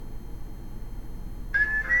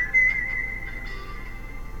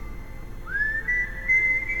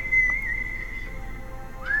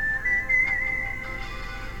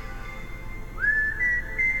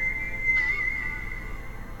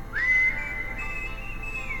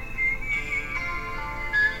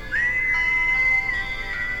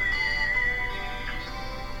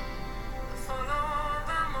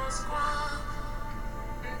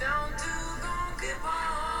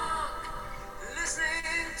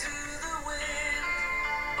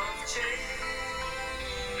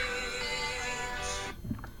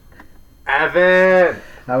Evan!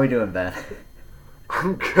 How we doing, Ben?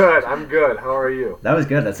 I'm good. How are you? That was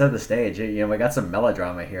good. That set the stage. We got some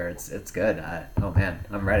melodrama here. It's good. Oh man,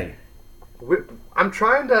 I'm ready. I'm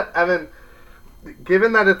trying to, Evan.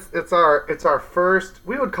 Given that it's our first,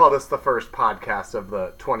 we would call this the first podcast of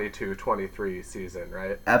the 22-23 season,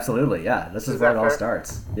 right? Absolutely, yeah. This is where it all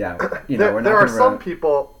starts. Yeah, there are some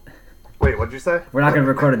people. Wait, what'd you say? We're not going to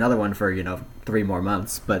record another one for 3 more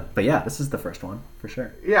months, but yeah, this is the first one for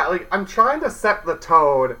sure. Yeah, I'm trying to set the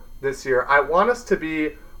tone this year. I want us to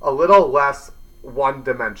be a little less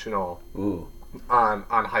one-dimensional. Ooh. On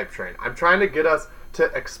Hype Train. I'm trying to get us to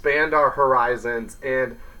expand our horizons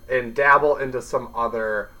and dabble into some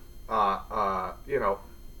other, the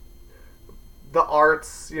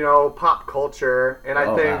arts, pop culture, and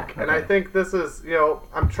I think this is,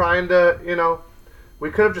 I'm trying to, we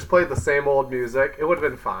could have just played the same old music. It would have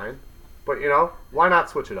been fine, but why not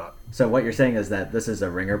switch it up? So what you're saying is that this is a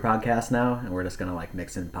Ringer podcast now, and we're just gonna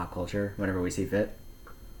mix in pop culture whenever we see fit.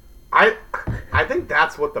 I think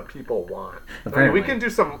that's what the people want. We can do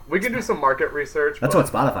some market research. That's what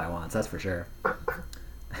Spotify wants. That's for sure.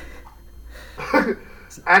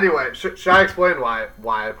 Anyway, should I explain why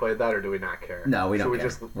I played that, or do we not care? No, we don't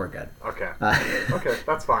care. We're good. Okay. Okay,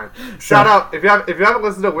 that's fine. Shout out if you haven't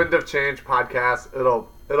listened to Wind of Change podcast, it'll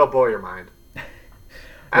blow your mind.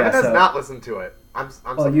 Evan has not listened to it. I'm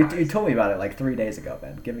surprised. You told me about it 3 days ago,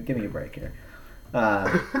 Ben. Give me a break here. All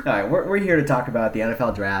right, we're here to talk about the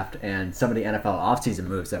NFL draft and some of the NFL offseason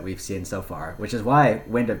moves that we've seen so far, which is why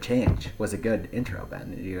Wind of Change was a good intro,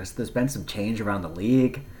 Ben. There's been some change around the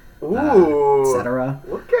league. Ooh, etc.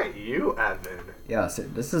 Look at you, Evan. Yeah, so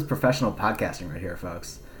this is professional podcasting right here,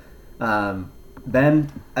 folks.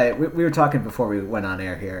 Ben, we were talking before we went on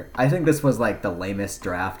air here. I think this was the lamest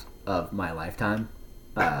draft of my lifetime.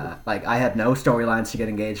 I had no storylines to get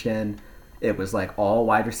engaged in. It was all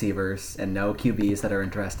wide receivers and no QBs that are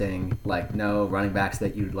interesting. No running backs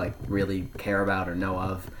that you really care about or know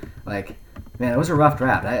of. Man, it was a rough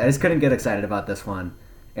draft. I just couldn't get excited about this one,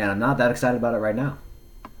 and I'm not that excited about it right now.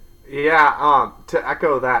 Yeah, to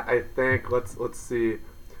echo that, I think let's see.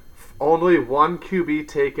 Only one QB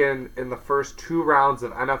taken in the first 2 rounds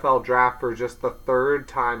of NFL draft for just the 3rd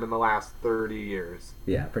time in the last 30 years.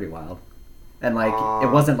 Yeah, pretty wild. And it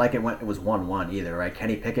wasn't it was 1-1 either, right?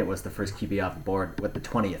 Kenny Pickett was the first QB off the board with the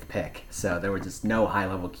 20th pick. So there were just no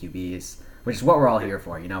high-level QBs, which is what we're all here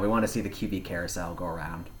for. We want to see the QB carousel go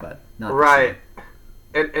around, but not right.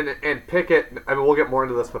 And Pickett, we'll get more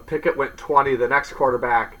into this, but Pickett went 20. The next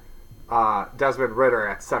quarterback, Desmond Ridder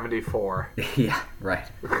at 74. Yeah, right.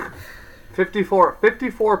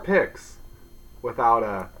 54 picks without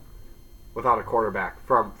a quarterback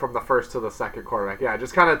from the first to the second quarterback. Yeah, it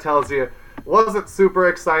just kind of tells you it wasn't super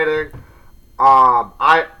exciting.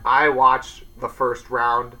 I watched the first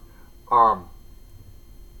round on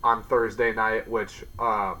Thursday night, which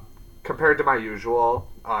compared to my usual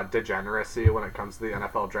degeneracy when it comes to the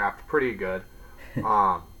NFL draft, pretty good.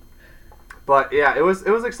 But yeah, it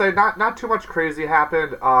was exciting. Not too much crazy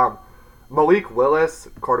happened. Malik Willis,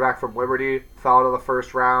 quarterback from Liberty, fell out of the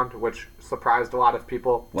first round, which surprised a lot of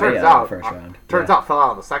people. Turns out fell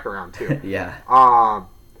out of the second round too. Yeah.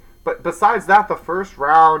 But besides that, the first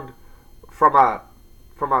round, from a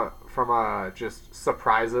just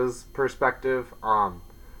surprises perspective,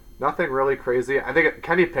 nothing really crazy. I think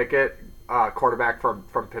Kenny Pickett, quarterback from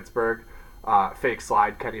Pittsburgh, fake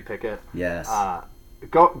slide Kenny Pickett. Yes.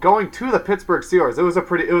 Going to the Pittsburgh Steelers, it was a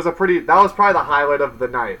pretty. That was probably the highlight of the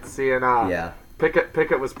night. Seeing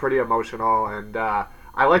Pickett was pretty emotional, and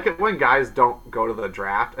I like it when guys don't go to the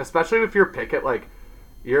draft, especially if you're Pickett,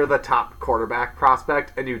 you're the top quarterback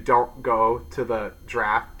prospect, and you don't go to the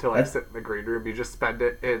draft to sit in the green room. You just spend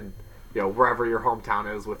it in wherever your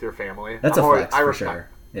hometown is with your family. That's a flex for sure.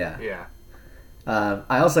 Yeah. Yeah.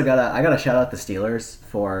 I also gotta shout out the Steelers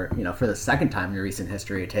for the second time in recent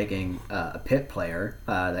history taking a Pitt player.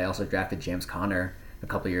 They also drafted James Conner a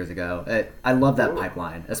couple years ago. I love that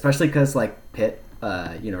pipeline, especially because Pitt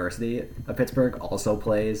University of Pittsburgh also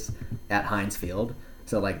plays at Heinz Field,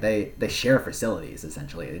 so they share facilities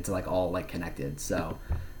essentially. It's all connected. So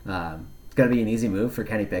it's gonna be an easy move for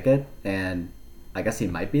Kenny Pickett, and I guess he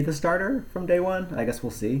might be the starter from day one. I guess we'll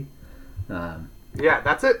see. Yeah,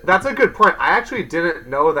 that's it. That's a good point. I actually didn't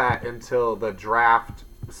know that until the draft.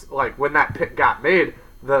 When that pick got made,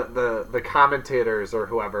 the commentators or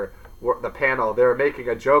whoever, the panel, they were making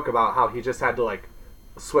a joke about how he just had to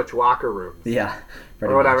switch locker rooms. Yeah,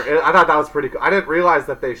 or whatever. Much. I thought that was pretty cool. I didn't realize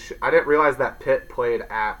that I didn't realize that Pitt played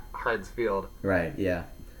at Heinz Field. Right. Yeah.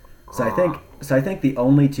 So I think the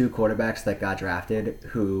only 2 quarterbacks that got drafted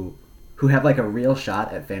who who have like a real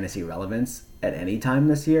shot at fantasy relevance at any time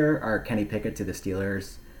this year are Kenny Pickett to the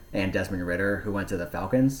Steelers and Desmond Ridder, who went to the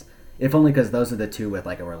Falcons. If only because those are the two with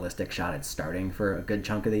like a realistic shot at starting for a good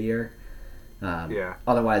chunk of the year.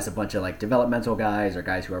 Otherwise, a bunch of like developmental guys or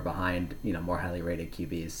guys who are behind, more highly rated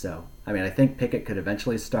QBs. So, I mean, I think Pickett could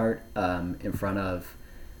eventually start in front of,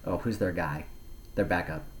 who's their guy? Their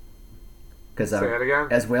backup. Because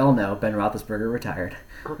as we all know, Ben Roethlisberger retired.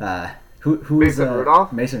 Who's Mason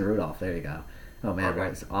Rudolph? Mason Rudolph. There you go. Oh man, okay.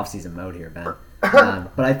 It's off-season mode here, Ben.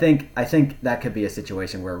 But I think that could be a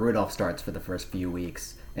situation where Rudolph starts for the first few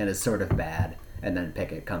weeks and is sort of bad, and then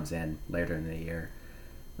Pickett comes in later in the year.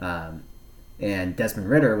 And Desmond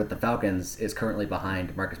Ridder with the Falcons is currently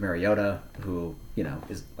behind Marcus Mariota, who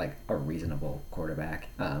is like a reasonable quarterback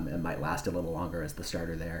and might last a little longer as the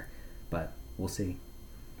starter there, but we'll see.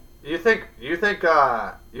 You think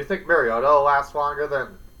Mariota will last longer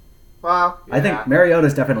than? Well, yeah. I think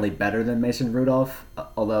Mariota's definitely better than Mason Rudolph,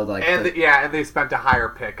 although and they spent a higher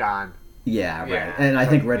pick on. Yeah, right. And I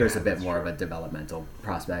think Ritter's a bit more of a developmental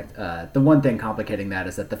prospect. The one thing complicating that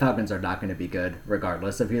is that the Falcons are not going to be good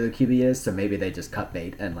regardless of who the QB is, so maybe they just cut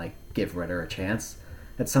bait and like give Ridder a chance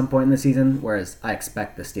at some point in the season, whereas I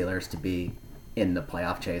expect the Steelers to be in the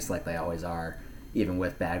playoff chase like they always are, even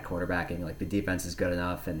with bad quarterbacking. Like the defense is good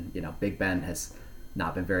enough, and Big Ben has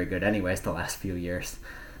not been very good anyways the last few years.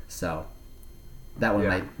 So that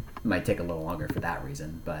one might take a little longer for that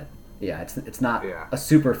reason, but yeah, it's not a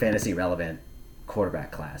super fantasy relevant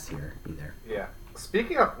quarterback class here either. Yeah.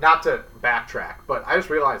 Speaking of, not to backtrack, but I just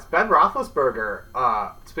realized Ben Roethlisberger,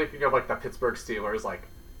 speaking of like the Pittsburgh Steelers like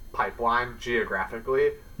pipeline geographically,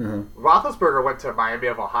 Roethlisberger went to Miami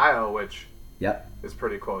of Ohio, which is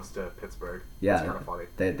pretty close to Pittsburgh. Yeah, it's kind of funny.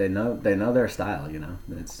 They know their style.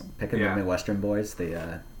 It's picking the Midwestern boys,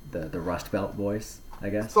 the Rust Belt boys, I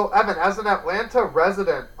guess. So Evan, as an Atlanta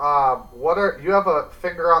resident, you have a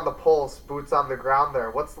finger on the pulse, boots on the ground there.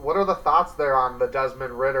 What are the thoughts there on the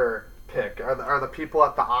Desmond Ridder pick? Are the people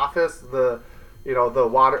at the office the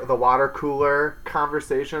water cooler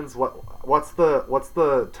conversations? What's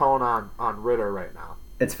the tone on Ridder right now?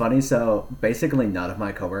 It's funny. So basically, none of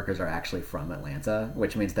my coworkers are actually from Atlanta,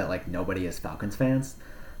 which means that like nobody is Falcons fans.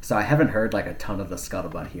 So I haven't heard like a ton of the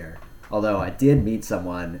scuttlebutt here. Although I did meet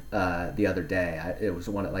someone the other day. It was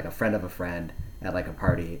a friend of a friend at like a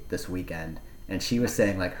party this weekend, and she was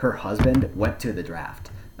saying like her husband went to the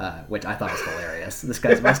draft, which I thought was hilarious. This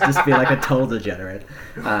guy must just be like a total degenerate.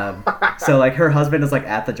 So like her husband is like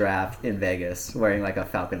at the draft in Vegas wearing like a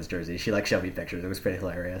Falcons jersey. She like showed me pictures. It was pretty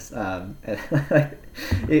hilarious.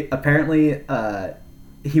 Apparently.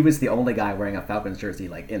 He was the only guy wearing a Falcons jersey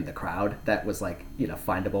like in the crowd that was like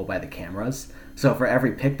findable by the cameras. So for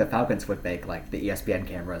every pick the Falcons would make, like the ESPN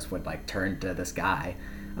cameras would like turn to this guy,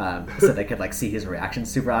 so they could like see his reaction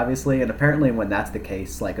super obviously. And apparently when that's the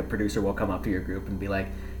case, like a producer will come up to your group and be like,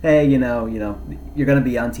 hey, you're gonna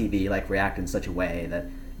be on TV, like react in such a way that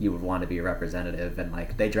you would want to be a representative. And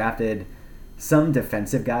like they drafted some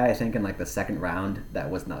defensive guy, I think in like the second round,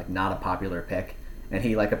 that was not a popular pick. And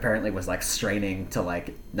he like apparently was like straining to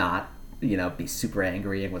like not be super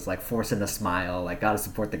angry and was like forcing a smile, like gotta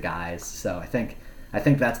support the guys. So I think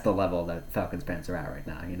that's the level that Falcons fans are at right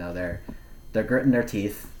now. They're gritting their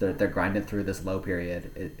teeth. They're grinding through this low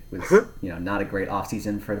period. It was not a great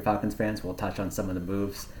offseason for the Falcons fans. We'll touch on some of the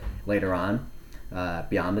moves later on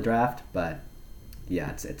beyond the draft, but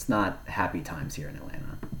yeah, it's not happy times here in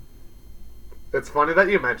Atlanta. It's funny that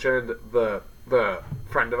you mentioned the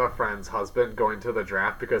friend of a friend's husband going to the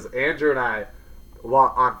draft, because Andrew and I,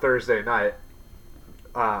 on Thursday night,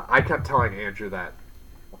 I kept telling Andrew that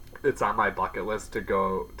it's on my bucket list to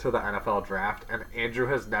go to the NFL draft, and Andrew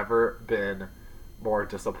has never been more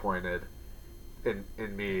disappointed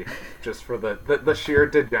in me just for the sheer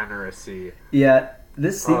degeneracy. Yeah,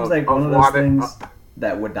 this seems like one of those things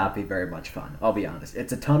that would not be very much fun. I'll be honest.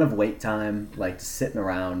 It's a ton of wait time, like sitting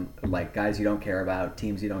around, like guys you don't care about,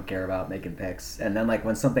 teams you don't care about, making picks, and then like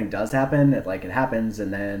when something does happen, it happens,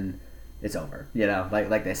 and then it's over.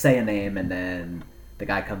 Like they say a name, and then the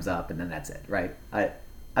guy comes up, and then that's it, right?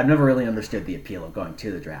 I've never really understood the appeal of going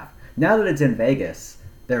to the draft. Now that it's in Vegas,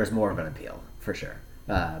 there's more of an appeal for sure.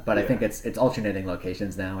 But I think it's alternating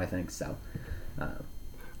locations now. I think so.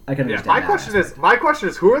 I can understand. My question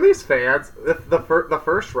is, who are these fans? If the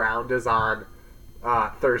first round is on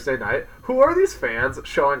Thursday night, who are these fans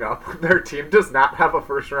showing up when their team does not have a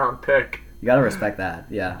first round pick? You gotta respect that.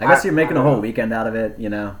 Yeah, I guess you're making a whole weekend out of it.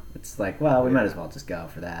 It's like, well, we might as well just go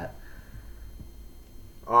for that.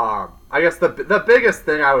 I guess the biggest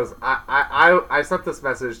thing I sent this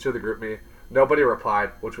message to the group me. Nobody replied,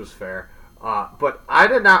 which was fair. But I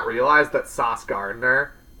did not realize that Sauce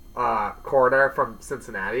Gardner corner from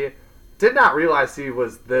Cincinnati. Did not realize he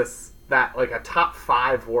was a top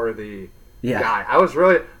 5 worthy guy. I was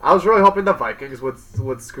really hoping the Vikings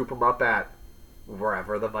would scoop him up at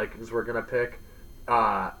wherever the Vikings were gonna pick.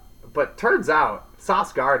 But turns out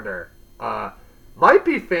Sauce Gardner might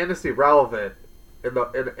be fantasy relevant in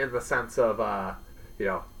the sense of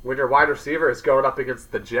when your wide receiver is going up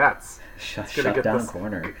against the Jets, shut down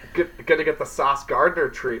corner, gonna get the Sauce Gardner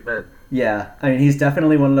treatment. Yeah, I mean he's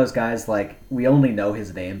definitely one of those guys like we only know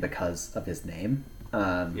his name because of his name.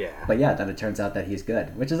 But yeah, then it turns out that he's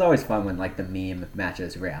good, which is always fun when like the meme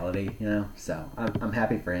matches reality, So I'm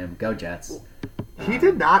happy for him. Go Jets. He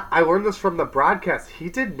did not. I learned this from the broadcast. He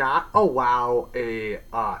did not allow a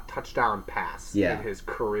touchdown pass in his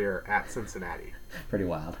career at Cincinnati. Pretty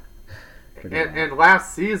wild. And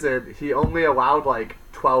last season, he only allowed like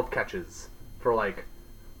 12 catches for like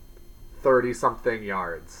 30-something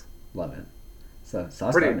yards. Love it. So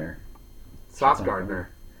Sauce Gardner. Sauce Gardner.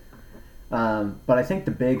 But I think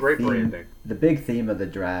the big theme of the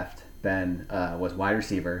draft, Ben, was wide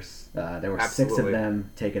receivers. There were Absolutely. 6 of them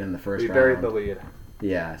taken in the first round. We buried the lead.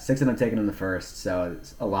 Yeah, 6 of them taken in the first. So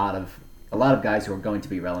it's a lot of guys who are going to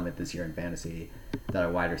be relevant this year in fantasy that are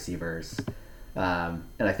wide receivers. And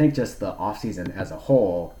I think just the offseason as a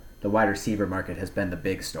whole, the wide receiver market has been the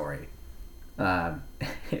big story.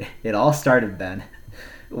 It all started, Ben,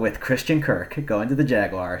 with Christian Kirk going to the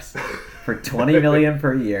Jaguars for $20 million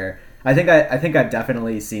per year. I think I've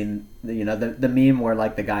definitely seen the meme where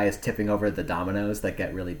like the guy is tipping over the dominoes that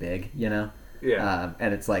get really big, Yeah.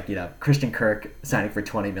 And it's like Christian Kirk signing for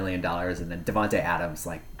 $20 million, and then Devontae Adams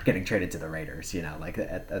like getting traded to the Raiders, like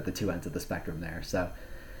at the two ends of the spectrum there. So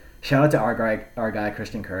shout out to our guy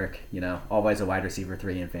Christian Kirk, always a wide receiver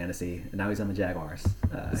 3 in fantasy, and now he's on the Jaguars.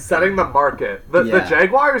 Setting the market. The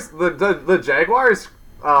Jaguars, the Jaguars,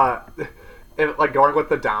 like going with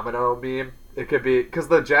the domino meme. It could be because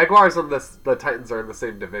the Jaguars and the Titans are in the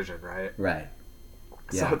same division, right? Right.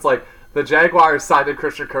 Yeah. So it's like the Jaguars signed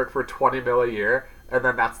Christian Kirk for $20 million a year, and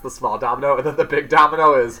then that's the small domino, and then the big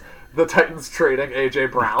domino is the Titans trading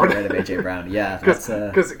AJ Brown. Right of AJ Brown, yeah. Because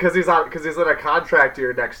he's in a contract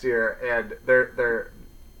year next year, and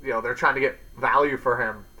they're trying to get value for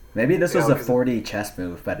him. Maybe this was a 4D chess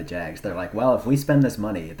move by the Jags. They're like, well, if we spend this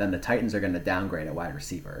money, then the Titans are going to downgrade a wide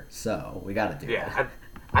receiver, so we got to do it.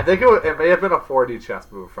 I think it may have been a 4D chess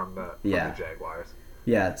move from the Jaguars.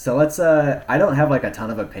 Yeah, so let's. I don't have like a ton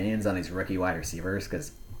of opinions on these rookie wide receivers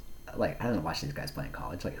because, like, I don't watch these guys play in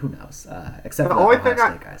college. Like, who knows? Except for the Ohio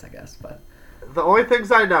State guys, I guess. But the only things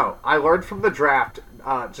I know, I learned from the draft.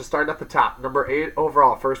 Just starting at the top, number 8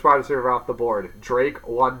 overall, first wide receiver off the board, Drake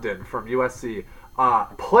London from USC,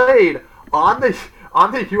 played on the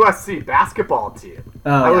USC basketball team.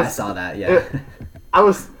 Oh, I saw that. Yeah, I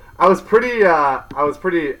was pretty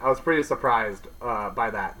surprised by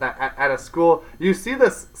that. That at a school, you see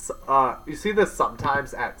this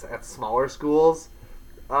sometimes at smaller schools.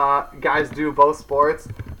 Guys do both sports,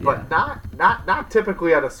 but not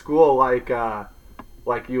typically at a school like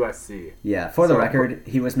USC. Yeah, for the record,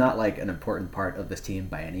 he was not like an important part of this team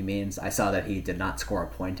by any means. I saw that he did not score a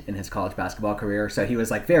point in his college basketball career, so he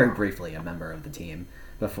was like very briefly a member of the team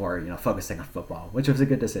before focusing on football, which was a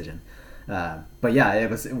good decision. But yeah, it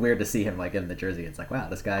was weird to see him like in the jersey. It's like, wow,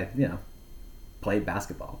 this guy, played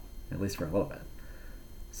basketball at least for a little bit.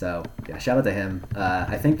 So yeah, shout out to him.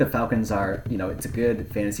 I think the Falcons are, it's a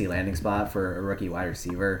good fantasy landing spot for a rookie wide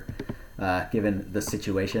receiver, given the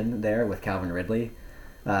situation there with Calvin Ridley,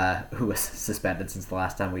 who was suspended since the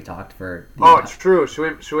last time we talked for. It's true.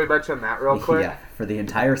 Should we mention that real quick? Yeah, for the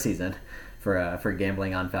entire season, for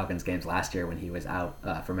gambling on Falcons games last year when he was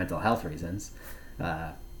out for mental health reasons.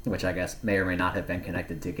 Which I guess may or may not have been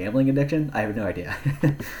connected to gambling addiction. I have no idea.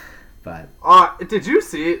 But did you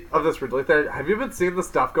see of this Ridley thing? Have you been seeing the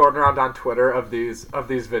stuff going around on Twitter of these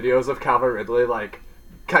videos of Calvin Ridley like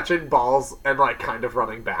catching balls and like kind of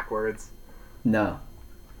running backwards? No.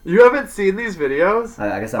 You haven't seen these videos?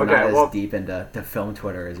 I guess I'm not as deep into film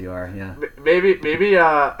Twitter as you are. Yeah. Maybe.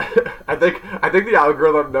 I think the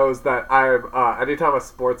algorithm knows that I'm anytime a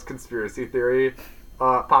sports conspiracy theory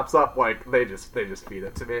pops up, like they just feed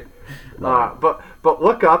it to me. But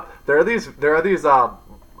look up. There are these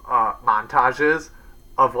montages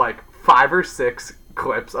of like 5 or 6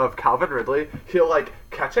 clips of Calvin Ridley. He'll like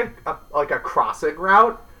catch a crossing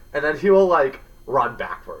route, and then he will like run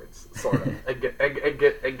backwards, sort of, and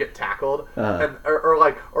get tackled, or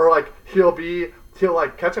like he'll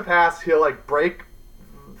like catch a pass, he'll like break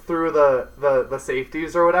through the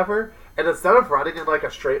safeties or whatever. And instead of running in like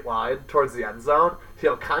a straight line towards the end zone,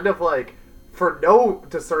 he'll kind of like, for no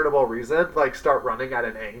discernible reason, like start running at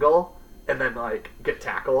an angle and then like get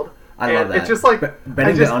tackled. I love that. It's just like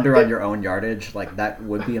betting the under on your own yardage, like that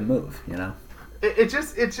would be a move, you know. It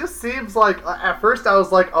just seems like at first I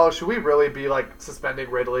was like, oh, should we really be like suspending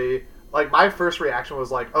Ridley? Like my first reaction was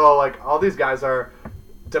like, oh, like all these guys are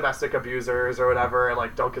domestic abusers or whatever, and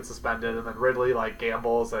like don't get suspended, and then Ridley like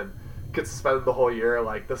gambles and gets suspended the whole year.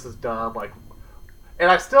 Like this is dumb. Like, and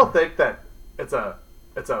I still think that it's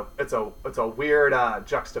a weird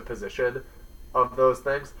juxtaposition of those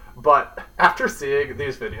things. But after seeing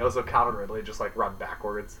these videos of Calvin Ridley just like run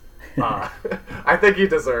backwards, I think he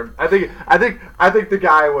deserved. I think the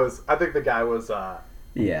guy was.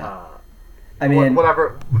 I mean,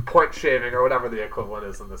 whatever point shaving or whatever the equivalent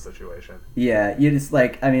is in this situation. Yeah, you just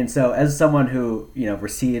like. I mean, so as someone who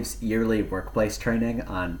receives yearly workplace training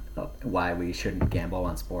on why we shouldn't gamble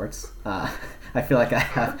on sports, I feel like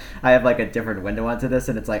I have like a different window onto this,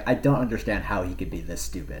 and it's like I don't understand how he could be this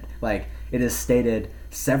stupid. Like it is stated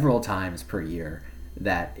several times per year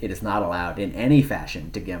that it is not allowed in any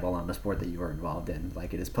fashion to gamble on the sport that you are involved in.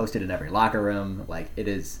 Like it is posted in every locker room. Like it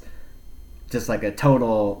is just like a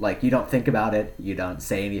total, like you don't think about it, you don't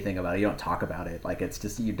say anything about it, you don't talk about it. Like it's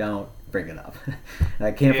just, you don't bring it up. And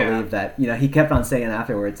I can't believe that, he kept on saying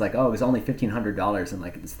afterwards, like, oh, it was only $1,500. And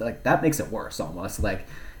like, it's like, that makes it worse almost. Like,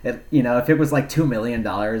 it, if it was like $2 million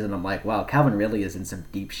and I'm like, wow, Calvin really is in some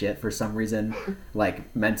deep shit for some reason,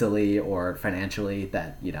 like mentally or financially,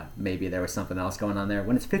 that, maybe there was something else going on there.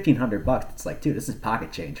 When it's $1,500, it's like, dude, this is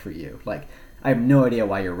pocket change for you. Like, I have no idea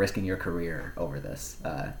why you're risking your career over this.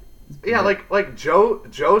 Yeah, like Joe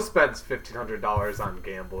spends $1,500 on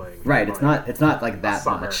gambling. Right, it's not like that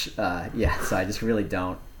much. So I just really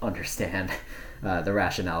don't understand the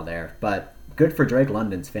rationale there. But good for Drake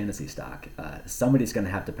London's fantasy stock. Somebody's going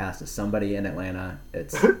to have to pass to somebody in Atlanta.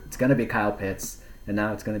 It's going to be Kyle Pitts, and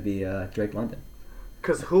now it's going to be Drake London.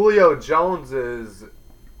 Because Julio Jones is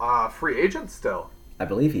free agent still. I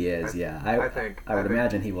believe he is. I would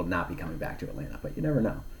imagine he will not be coming back to Atlanta, but you never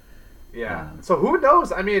know. Yeah. So who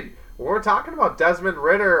knows? I mean, when we're talking about Desmond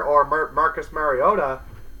Ridder or Marcus Mariota,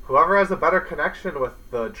 whoever has a better connection with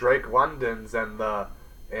the Drake Londons and the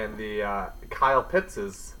Kyle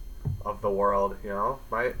Pittses of the world,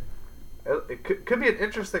 it could be an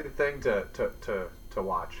interesting thing to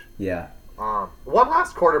watch. Yeah. One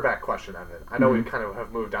last quarterback question, Evan. I know we kind of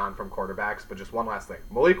have moved on from quarterbacks, but just one last thing.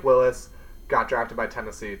 Malik Willis got drafted by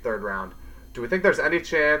Tennessee, 3rd round. Do we think there's any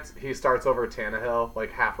chance he starts over Tannehill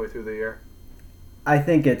like halfway through the year? I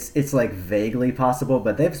think it's like vaguely possible,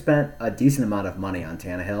 but they've spent a decent amount of money on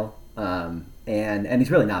Tannehill, and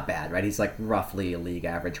he's really not bad, right? He's like roughly a league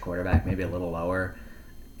average quarterback, maybe a little lower,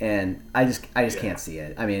 and I just can't see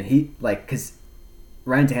it. I mean, because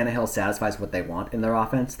Ryan Tannehill satisfies what they want in their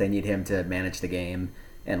offense. They need him to manage the game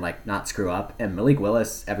and like not screw up. And Malik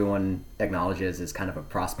Willis, everyone acknowledges, is kind of a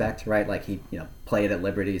prospect, right? Like he played at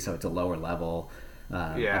Liberty, so it's a lower level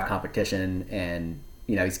of competition, and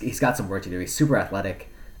he's got some work to do. He's super athletic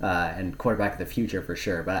and quarterback of the future for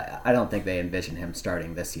sure, but I don't think they envision him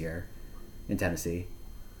starting this year in Tennessee.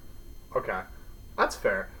 Okay, that's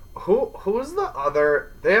fair. Who's the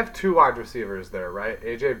other? They have 2 wide receivers there, right?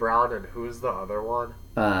 AJ Brown, and who's the other one?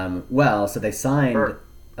 So they signed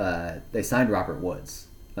Robert Woods.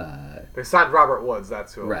 They signed Robert Woods.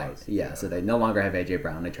 That's who it right. was. Yeah. So they no longer have AJ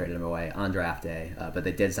Brown. They traded him away on draft day, but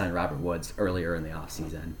they did sign Robert Woods earlier in the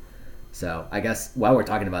offseason. So I guess while we're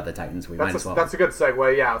talking about the Titans, might as well. That's a good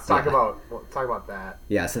segue. Yeah, let's talk about that.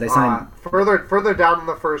 Yeah. So they signed further down in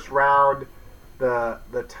the 1st round.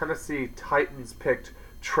 The Tennessee Titans picked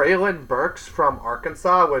Treylon Burks from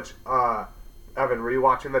Arkansas. Which Evan, were you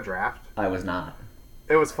watching the draft? I was not.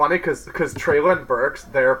 It was funny because Treylon Burks,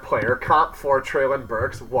 their player comp for Treylon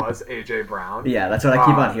Burks was AJ Brown. Yeah, that's what I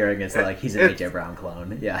keep on hearing. Is like he's an AJ Brown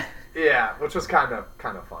clone. Yeah. Yeah, which was kind of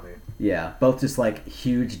funny. Yeah, both just like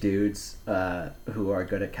huge dudes who are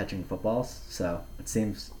good at catching footballs. So it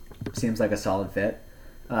seems like a solid fit.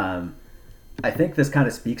 I think this kind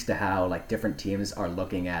of speaks to how like different teams are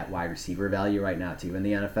looking at wide receiver value right now too in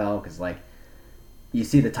the NFL, because like you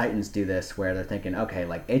see the Titans do this where they're thinking, okay,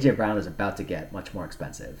 like AJ Brown is about to get much more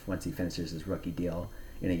expensive once he finishes his rookie deal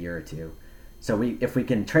in a year or two. So if we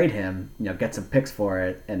can trade him, get some picks for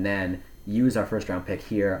it, and then use our 1st round pick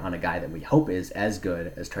here on a guy that we hope is as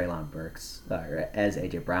good as Treylon Burks, or as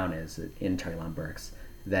AJ Brown is in Treylon Burks,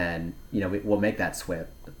 then we'll make that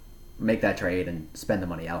trade and spend the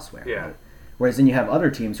money elsewhere. Yeah. Right? Whereas then you have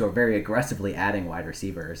other teams who are very aggressively adding wide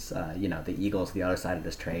receivers. The Eagles, the other side of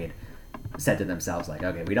this trade, said to themselves like,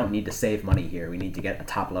 okay, we don't need to save money here. We need to get a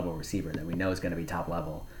top level receiver that we know is going to be top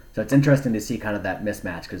level. So it's interesting to see kind of that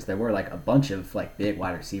mismatch, because there were like a bunch of like big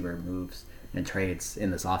wide receiver moves and trades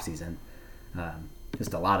in this offseason.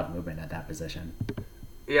 just a lot of movement at that position.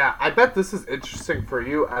 Yeah, I bet this is interesting for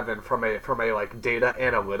you, Evan, from a like data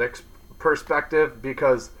analytics perspective,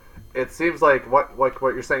 because it seems like what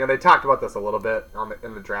you're saying, and they talked about this a little bit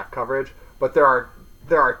in the draft coverage, but there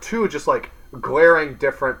are two just like glaring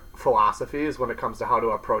different philosophies when it comes to how to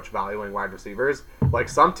approach valuing wide receivers. Like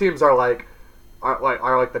some teams are like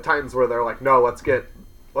the Titans, where they're like, no, let's get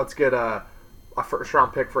a first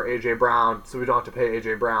round pick for AJ Brown, so we don't have to pay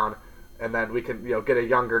AJ Brown, and then we can get a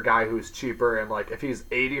younger guy who's cheaper, and like if he's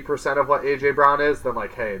 80% of what AJ Brown is, then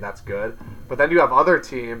like, hey, that's good. But then you have other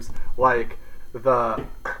teams like the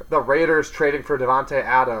Raiders trading for Devontae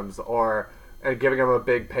Adams and giving him a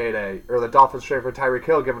big payday, or the Dolphins trading for Tyreek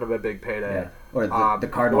Hill, giving him a big payday. Yeah. Or the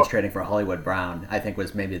Cardinals trading for Hollywood Brown, I think,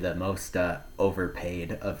 was maybe the most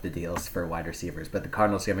overpaid of the deals for wide receivers. But the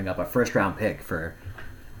Cardinals giving up a first-round pick for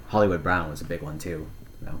Hollywood Brown was a big one, too.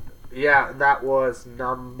 So. Yeah, that was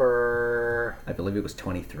number... I believe it was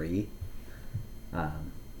 23.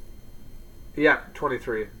 Yeah,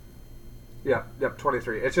 23. Yep,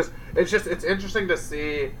 23. It's interesting to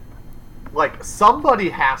see, like, somebody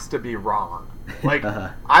has to be wrong. Like,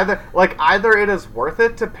 either it is worth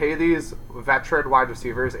it to pay these veteran wide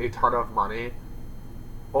receivers a ton of money,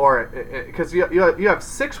 or because you have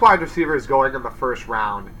 6 wide receivers going in the first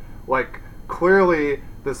round. Like, clearly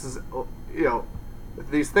this is,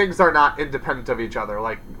 these things are not independent of each other.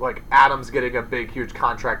 Like Adams getting a big, huge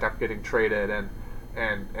contract after getting traded, and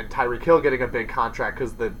Tyreek Hill getting a big contract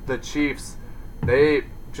because the Chiefs, they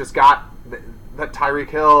just got that Tyreek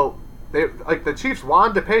Hill. The Chiefs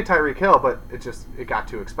wanted to pay Tyreek Hill, but it got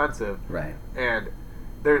too expensive. Right. And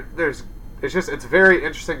it's very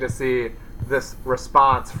interesting to see this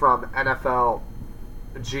response from NFL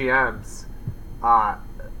GMs.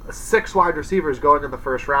 6 wide receivers going in the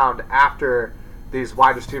first round after these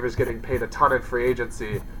wide receivers getting paid a ton in free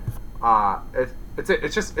agency. It's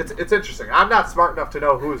interesting. I'm not smart enough to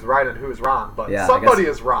know who's right and who's wrong, but somebody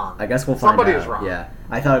is wrong. I guess we'll find out. Somebody is wrong. Yeah,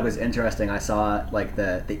 I thought it was interesting. I saw like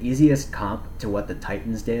the easiest comp to what the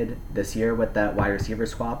Titans did this year with that wide receiver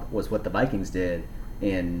swap was what the Vikings did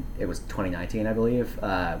it was 2019, I believe,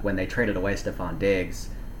 when they traded away Stephon Diggs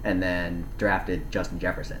and then drafted Justin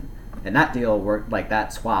Jefferson. And that deal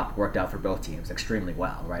that swap worked out for both teams extremely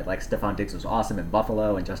well, right? Like Stephon Diggs was awesome in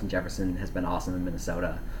Buffalo, and Justin Jefferson has been awesome in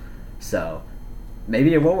Minnesota. So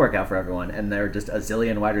maybe it will work out for everyone, and there are just a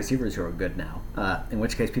zillion wide receivers who are good now. In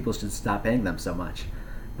which case, people should stop paying them so much.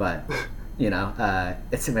 But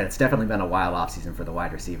it's definitely been a wild offseason for the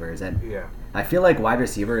wide receivers, and I feel like wide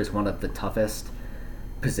receiver is one of the toughest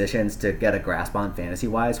positions to get a grasp on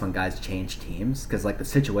fantasy-wise when guys change teams, because like the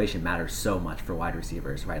situation matters so much for wide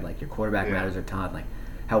receivers, right? Like your quarterback matters a ton, like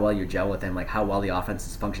how well you gel with him, like how well the offense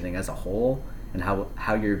is functioning as a whole, and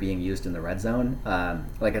how you're being used in the red zone.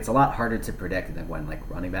 Like it's a lot harder to predict than when like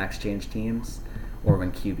running backs change teams or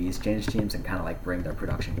when QBs change teams and kind of like bring their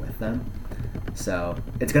production with them. So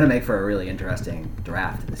it's going to make for a really interesting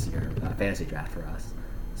draft this year, fantasy draft for us.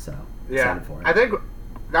 So excited for it. I think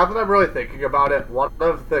now that I'm really thinking about it, one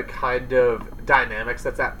of the kind of dynamics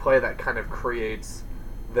that's at play that kind of creates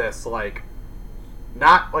this like,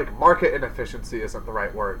 not like market inefficiency isn't the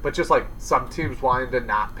right word, but just like some teams wanting to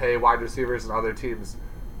not pay wide receivers and other teams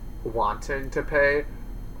wanting to pay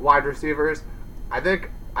wide receivers. I think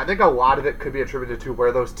a lot of it could be attributed to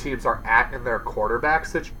where those teams are at in their quarterback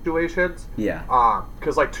situations. Yeah.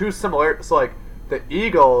 Because like two similar, so like the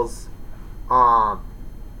Eagles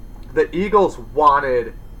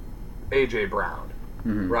wanted AJ Brown,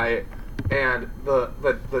 right? And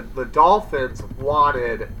the Dolphins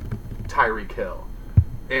wanted Tyreek Hill.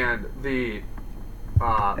 And the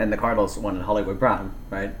Cardinals wanted Hollywood Brown,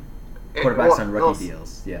 right? Quarterbacks on rookie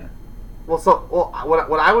deals, yeah. What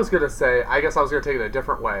I was gonna say, I guess I was gonna take it a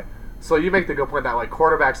different way. So you make the good point that like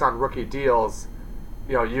quarterbacks on rookie deals,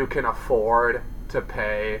 you can afford to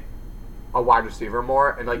pay a wide receiver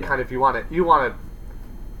more, and like kind of you want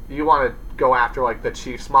to go after like the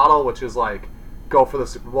Chiefs model, which is like go for the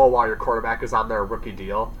Super Bowl while your quarterback is on their rookie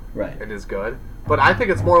deal, right, and is good. But I think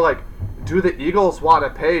it's more like, do the Eagles want to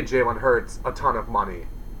pay Jalen Hurts a ton of money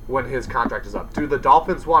when his contract is up? Do the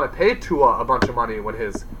Dolphins want to pay Tua a bunch of money when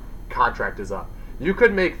his contract is up? You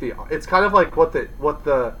could make it's kind of like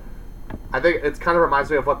I think it's kind of reminds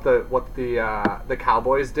me of what the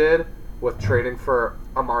Cowboys did with trading for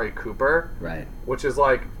Amari Cooper, right? Which is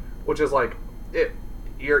like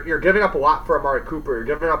you're giving up a lot for Amari Cooper, you're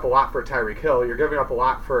giving up a lot for Tyreek Hill, you're giving up a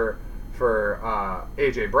lot for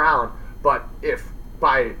AJ Brown. But if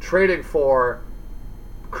by trading for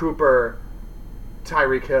Cooper,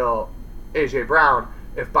 Tyreek Hill, AJ Brown,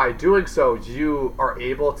 if by doing so you are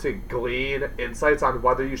able to glean insights on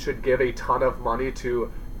whether you should give a ton of money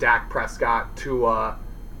to Dak Prescott, to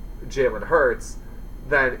Jalen Hurts,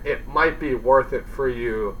 then it might be worth it for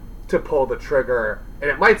you to pull the trigger, and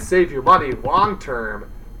it might save you money long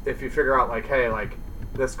term if you figure out like, hey, like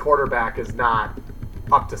this quarterback is not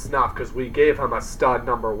up to snuff because we gave him a stud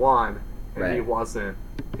number one and he wasn't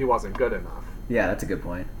good enough. Yeah, that's a good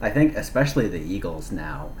point. I think especially the Eagles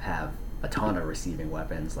now have a ton of receiving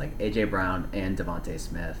weapons like A.J. Brown and Devontae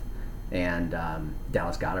Smith and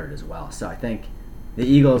Dallas Goedert as well. So I think the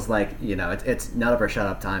Eagles, like, you know, it's never shut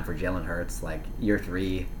up time for Jalen Hurts. Like, year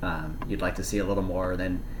 3, you'd like to see a little more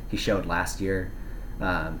than he showed last year.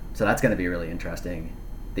 So that's going to be really interesting.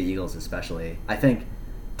 The Eagles especially. I think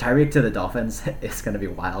Tyreek to the Dolphins is going to be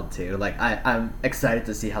wild too. Like, I'm excited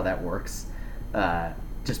to see how that works.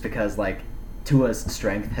 Just because, like, Tua's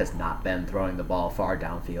strength has not been throwing the ball far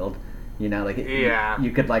downfield. You know, like,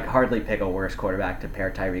 you could, like, hardly pick a worse quarterback to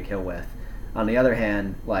pair Tyreek Hill with. On the other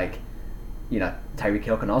hand, like, you know, Tyreek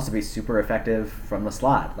Hill can also be super effective from the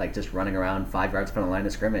slot, like just running around 5 yards from the line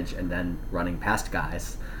of scrimmage and then running past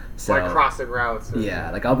guys. So, like crossing routes.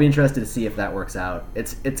 Yeah, like I'll be interested to see if that works out.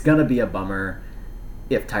 It's going to be a bummer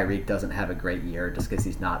if Tyreek doesn't have a great year just because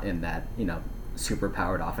he's not in that, you know, super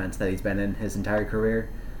powered offense that he's been in his entire career.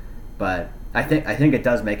 But I think it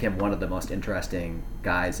does make him one of the most interesting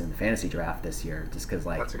guys in the fantasy draft this year, just because,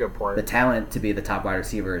 like, that's a good point. The talent to be the top wide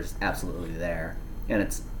receiver is absolutely there, and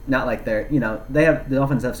it's not like they're, you know, the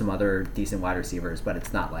Dolphins have some other decent wide receivers, but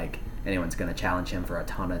it's not like anyone's going to challenge him for a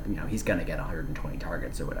ton of, you know, he's going to get 120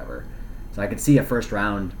 targets or whatever. So I could see a first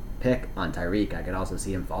round pick on Tyreek. I could also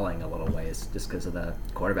see him falling a little ways just because of the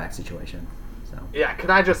quarterback situation. So yeah, can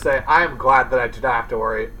I just say I am glad that I do not have to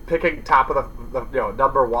worry picking top of the you know,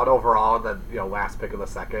 number 1 overall and then, you know, last pick of the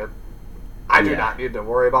second. I do not need to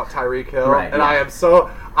worry about Tyreek Hill, right, and I am so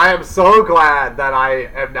glad that I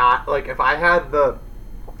am not, like, if I had the,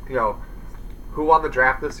 you know, who won the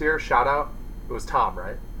draft this year? Shout out. It was Tom,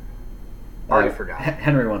 right? Already forgot.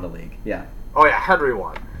 Henry won the league. Yeah. Oh yeah, Henry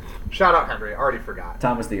won. Shout out Henry. Already forgot.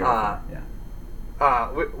 Tom was the year before. Yeah.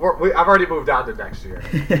 I've already moved on to next year.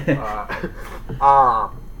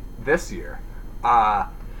 This year,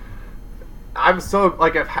 I'm so,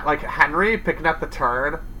 like, if, like, Henry picking up the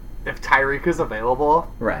turn, if Tyreek is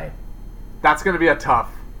available, right, that's going to be a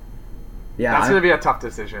tough. Yeah, that's going to be a tough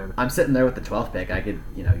decision. I'm sitting there with the 12th pick. I could,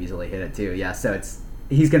 you know, easily hit it too. Yeah, so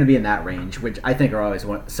he's going to be in that range, which I think are always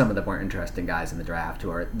some of the more interesting guys in the draft,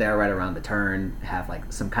 who are there right around the turn, have,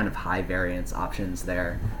 like, some kind of high variance options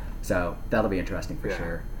there. So that'll be interesting for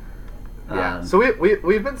sure. Yeah. So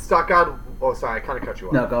we've been stuck on. Oh, sorry, I kind of cut you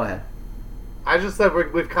off. No, go ahead. I just said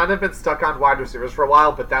we've kind of been stuck on wide receivers for a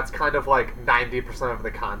while, but that's kind of like 90% of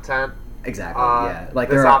the content. Exactly. Yeah. Like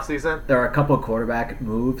this offseason, there are a couple of quarterback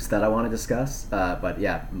moves that I want to discuss, but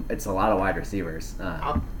yeah, it's a lot of wide receivers.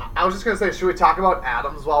 I was just gonna say, should we talk about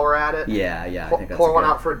Adams while we're at it? Yeah. I think that's pour one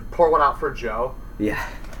out for Joe. Yeah.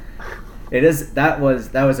 It is. That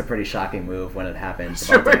was a pretty shocking move when it happened.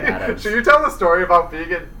 Should you tell the story about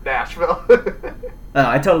being in Nashville? Oh,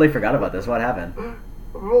 I totally forgot about this. What happened?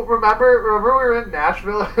 Well, remember we were in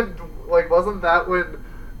Nashville, and, like, wasn't that when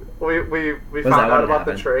we found out about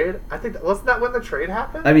the trade? I think wasn't that when the trade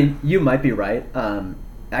happened? I mean, you might be right.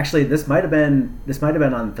 Actually, this might have been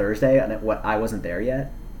on Thursday, and I wasn't there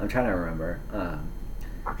yet. I'm trying to remember.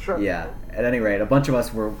 I'm sure. Yeah. At any rate, a bunch of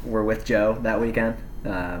us were with Joe that weekend.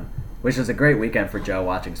 Which was a great weekend for Joe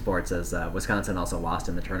watching sports, as Wisconsin also lost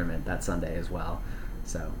in the tournament that Sunday as well.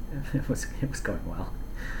 So it was going well.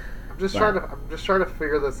 I'm just trying to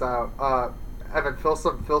figure this out. Evan, fill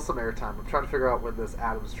some airtime. I'm trying to figure out when this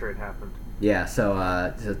Adams trade happened. Yeah, so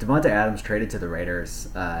Devontae Adams traded to the Raiders.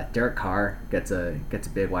 Derek Carr gets a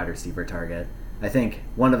big wide receiver target. I think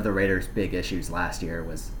one of the Raiders' big issues last year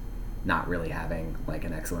was not really having, like,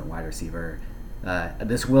 an excellent wide receiver.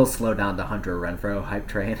 This will slow down the Hunter Renfrow hype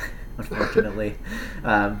train, unfortunately.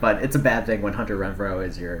 But it's a bad thing when Hunter Renfrow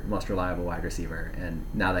is your most reliable wide receiver. And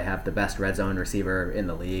now they have the best red zone receiver in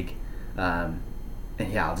the league. And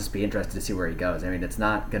yeah, I'll just be interested to see where he goes. I mean, it's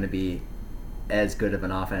not going to be as good of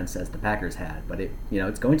an offense as the Packers had, but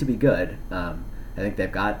it's going to be good. I think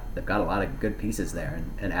they've got a lot of good pieces there,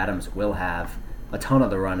 and Adams will have a ton of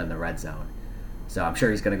the run in the red zone. So I'm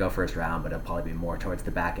sure he's going to go first round, but it'll probably be more towards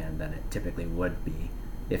the back end than it typically would be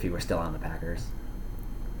if he were still on the Packers.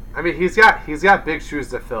 I mean, he's got big shoes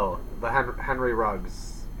to fill. The Henry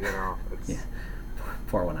Ruggs, It's... Yeah,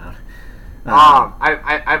 pour one out.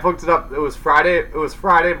 I looked it up. It was Friday,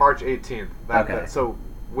 March 18th. Okay. So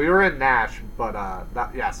we were in Nash, but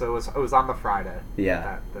so it was on the Friday. Yeah.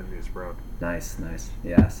 That the news broke. Nice.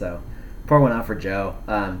 Yeah. So pour one out for Joe.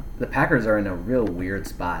 The Packers are in a real weird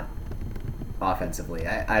spot offensively.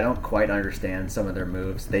 I don't quite understand some of their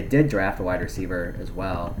moves. They did draft a wide receiver as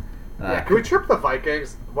well. Can we trip the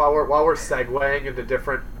Vikings while we're segueing into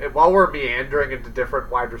different, while we're meandering into different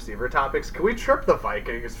wide receiver topics? Can we trip the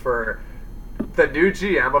Vikings for the new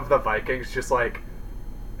GM of the Vikings? Just like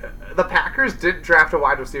the Packers didn't draft a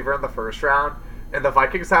wide receiver in the first round, and the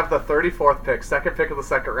Vikings have the 34th pick, second pick of the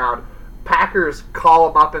second round. Packers call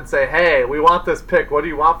them up and say, "Hey, we want this pick. What do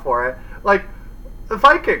you want for it?" Like, the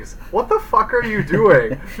Vikings, what the fuck are you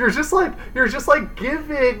doing? You're just like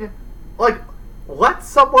giving, like, let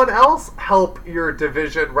someone else help your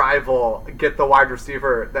division rival get the wide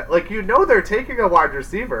receiver. That, like, they're taking a wide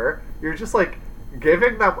receiver. You're just like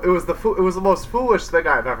giving them. It was the most foolish thing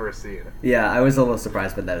I've ever seen. Yeah, I was a little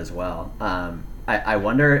surprised by that as well. I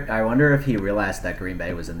wonder if he realized that Green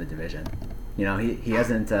Bay was in the division. He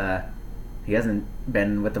hasn't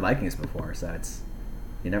been with the Vikings before, so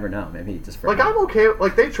you never know. Maybe he just forgot. Like, I'm okay.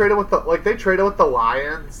 Like, they traded with the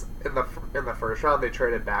Lions in the first round. They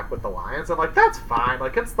traded back with the Lions. I'm like, that's fine.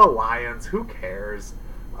 Like, it's the Lions. Who cares?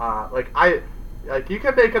 You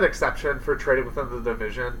can make an exception for trading within the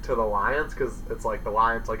division to the Lions because it's like the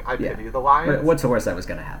Lions. Like, I pity the Lions. But what's the worst that was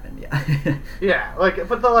going to happen? Yeah. Yeah. Like,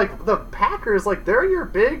 but the Packers, like, they're your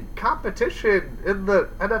big competition in the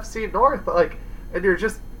NFC North. Like, and you're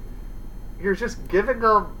just giving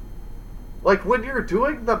them. Like, when you're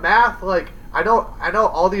doing the math, like, I know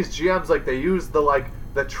all these GMs, like, they use the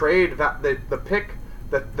trade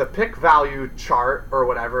the pick value chart or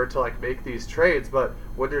whatever to, like, make these trades, but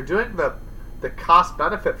when you're doing the cost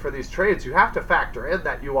benefit for these trades, you have to factor in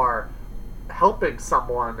that you are helping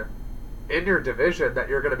someone in your division that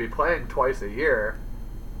you're going to be playing twice a year.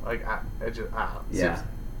 Like, it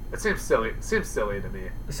seems silly. It seems silly to me.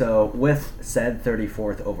 So, with said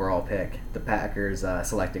 34th overall pick, the Packers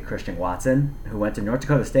selected Christian Watson, who went to North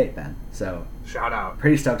Dakota State, Ben. So, shout out.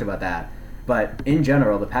 Pretty stoked about that. But in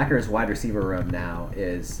general, the Packers' wide receiver room now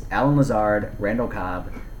is Allen Lazard, Randall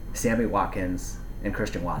Cobb, Sammy Watkins, and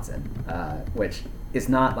Christian Watson, which is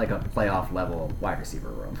not like a playoff level wide receiver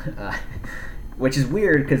room, which is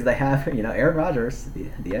weird because they have Aaron Rodgers,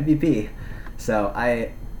 the MVP. So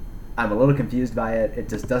I'm a little confused by it. It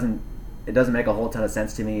just doesn't make a whole ton of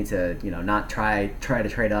sense to me to not try to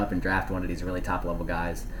trade up and draft one of these really top level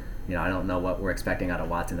guys. I don't know what we're expecting out of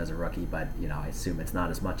Watson as a rookie, but I assume it's not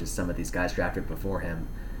as much as some of these guys drafted before him.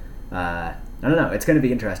 I don't know. It's going to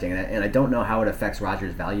be interesting, and I don't know how it affects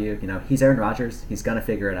Rodgers' value. He's Aaron Rodgers. He's going to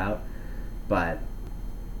figure it out, but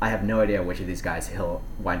I have no idea which of these guys he'll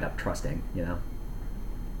wind up trusting.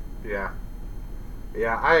 Yeah,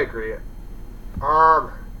 I agree.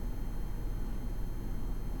 I'm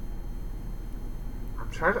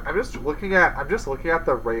just looking at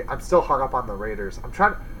the rate. I'm still hung up on the Raiders.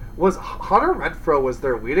 Was Hunter Renfrow was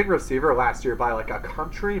their leading receiver last year by like a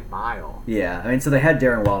country mile. Yeah, I mean, so they had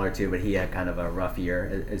Darren Waller too, but he had kind of a rough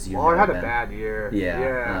year, as you know. Waller had a bad year.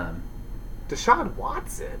 Yeah. Deshaun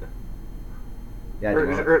Watson. Yeah.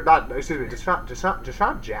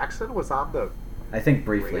 Deshaun Jackson was on the. I think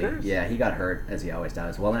briefly. Raiders? Yeah, he got hurt as he always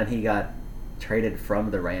does. Well, then he got traded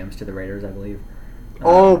from the Rams to the Raiders, I believe.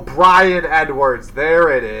 Brian Edwards.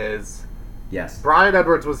 There it is. Yes. Brian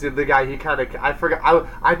Edwards was the guy I forgot.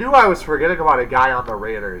 I knew I was forgetting about a guy on the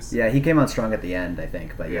Raiders. Yeah, he came on strong at the end, I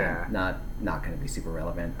think. But yeah. not going to be super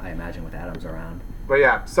relevant, I imagine, with Adams around. But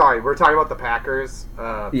yeah, sorry, we're talking about the Packers.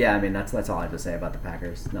 Yeah, I mean, that's all I have to say about the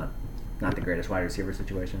Packers. Not the greatest wide receiver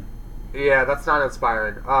situation. Yeah, that's not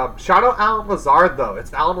inspiring. Shout out Allen Lazard, though.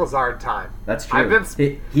 It's Allen Lazard time. That's true.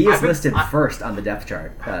 He is listed first on the depth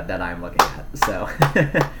chart that I'm looking at. So,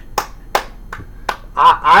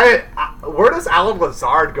 where does Allen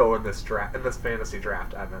Lazard go in this fantasy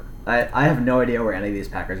draft, Evan? I have no idea where any of these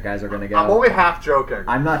Packers guys are going to go. I'm only half joking.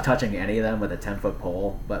 I'm not touching any of them with a 10-foot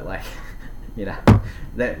pole, but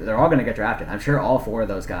they're all going to get drafted. I'm sure all four of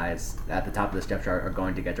those guys at the top of this depth chart are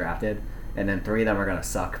going to get drafted. And then three of them are going to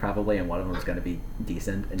suck probably, and one of them is going to be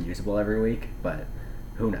decent and usable every week. But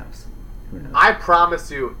who knows? I promise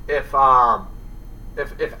you, if Allen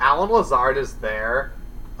Lazard is there,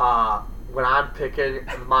 when I'm picking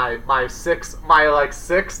my sixth,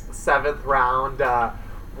 7th round,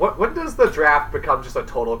 when does the draft become just a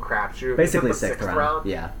total crapshoot? Basically sixth round.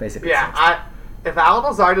 Yeah, basically. Yeah, sixth. If Allen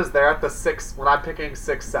Lazard is there at the 6th, when I'm picking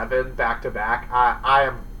 6, 7 back to back, I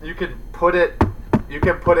am. You can put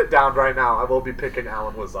it down right now. I will be picking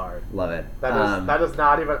Allen Lazard. Love it. That is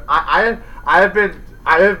not even. I have been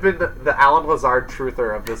the Allen Lazard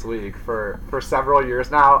truther of this league for several years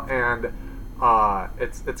now, and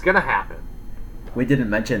it's gonna happen. we didn't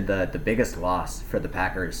mention the biggest loss for the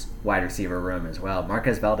Packers wide receiver room as well.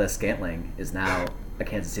 Marquez Valdez-Scantling is now a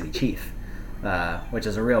Kansas City Chief, which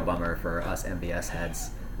is a real bummer for us MVS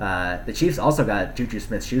heads. The Chiefs also got Juju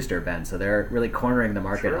Smith-Schuster, Ben, so they're really cornering the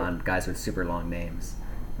market on guys with super long names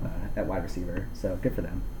at wide receiver. So good for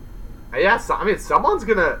them. Yeah, so, I mean, someone's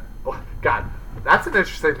gonna. God, that's an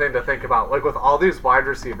interesting thing to think about. Like with all these wide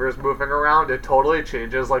receivers moving around, it totally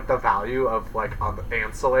changes like the value of like on the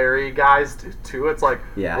ancillary guys too. It's like,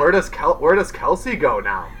 where does Kelsey go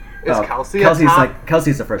now? Is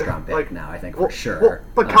Kelsey's a first round pick now, I think for sure. Well,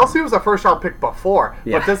 but Kelsey was a first round pick before.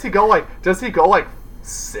 Yeah. But does he go like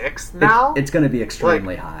 6 now? It's going to be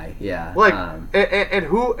extremely high. Yeah. Like and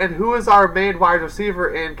who is our main wide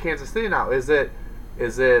receiver in Kansas City now?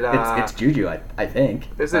 It's Juju, I think.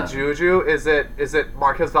 Is it Juju? Is it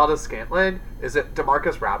Marquez Valdez-Scantling? Is it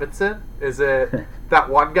Demarcus Robinson? Is it that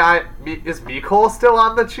one guy? Is Mecole still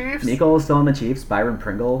on the Chiefs? Mecole is still on the Chiefs. Byron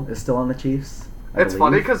Pringle is still on the Chiefs. It's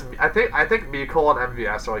funny because I think Mecole and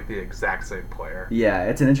MVS are like the exact same player. Yeah,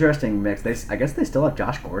 it's an interesting mix. I guess they still have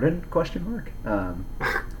Josh Gordon? ?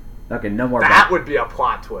 Okay, no more. That would be a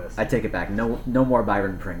plot twist. I take it back. No more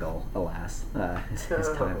Byron Pringle, alas. His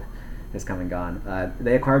time is come and gone.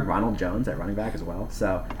 They acquired Ronald Jones at running back as well.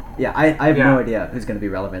 So, yeah, I have no idea who's going to be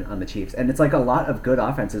relevant on the Chiefs. And it's like a lot of good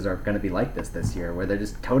offenses are going to be like this year, where they're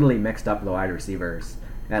just totally mixed up the wide receivers.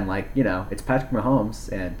 And, it's Patrick Mahomes,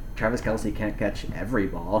 and Travis Kelce can't catch every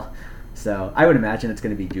ball. So I would imagine it's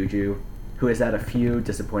going to be Juju, who has had a few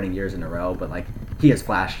disappointing years in a row, but, he has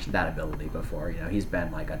flashed that ability before. He's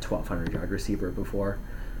been, a 1,200-yard receiver before.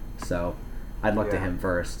 So I'd look to him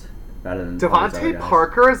first, rather than Devontae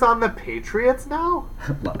Parker is on the Patriots now?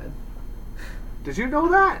 Love it. Did you know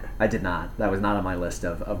that? I did not. That was not on my list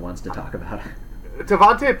of ones to talk about.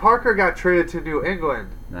 Devontae Parker got traded to New England.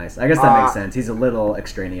 Nice. I guess that makes sense. He's a little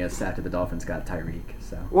extraneous after the Dolphins got Tyreek.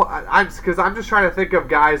 So. Well, I'm just trying to think of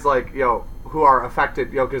guys who are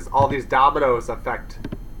affected. Because all these dominoes affect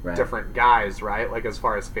different guys, right? Like as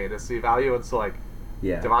far as fantasy value, and so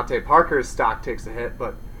Devontae Parker's stock takes a hit,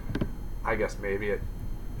 but I guess maybe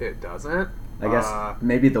it doesn't. I guess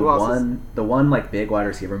maybe the one big wide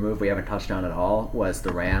receiver move we haven't touched on at all was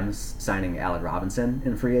the Rams signing Allen Robinson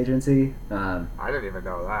in free agency. I didn't even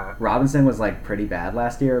know that. Robinson was pretty bad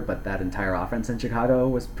last year, but that entire offense in Chicago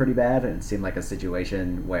was pretty bad, and it seemed like a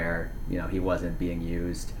situation where he wasn't being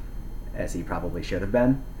used as he probably should have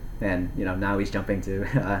been. And now he's jumping to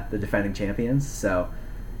the defending champions, so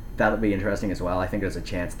that'll be interesting as well. I think there's a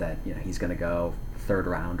chance that he's going to go 3rd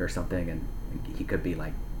round or something, and he could be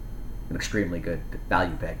an extremely good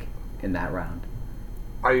value pick in that round.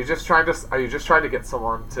 Are you just trying to get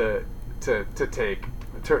someone to take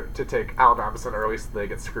Allen Robinson early so they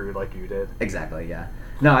get screwed like you did? Exactly. Yeah.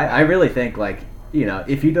 No, I really think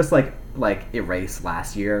if you just erase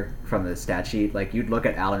last year from the stat sheet, you'd look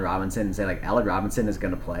at Allen Robinson and say Allen Robinson is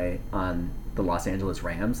going to play on the Los Angeles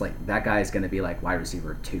Rams. That guy is going to be wide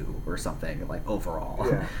receiver 2 or something overall.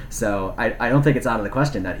 Yeah. So I don't think it's out of the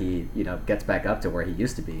question that he gets back up to where he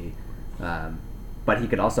used to be. But he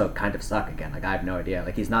could also kind of suck again. I have no idea.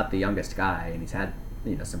 He's not the youngest guy, and he's had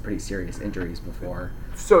some pretty serious injuries before.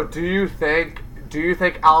 So do you think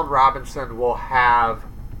Allen Robinson will have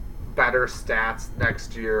better stats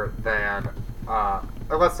next year than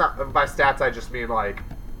let's not, by stats I just mean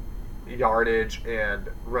yardage and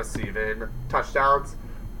receiving touchdowns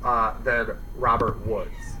than Robert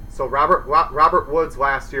Woods? So Robert Woods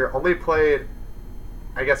last year only played.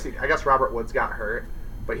 I guess Robert Woods got hurt.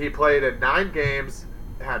 But he played in 9 games,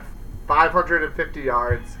 had 550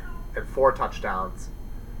 yards, and 4 touchdowns.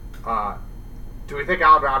 Do we think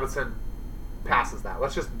Allen Robinson passes that?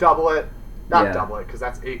 Let's just double it. Not double it, because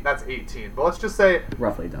that's 18. But let's just say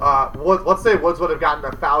roughly double. Let's say Woods would have gotten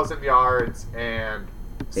 1,000 yards and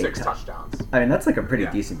 6 touchdowns. I mean, that's a pretty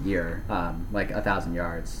decent year, 1,000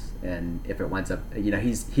 yards. And if it winds up,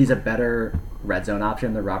 he's a better red zone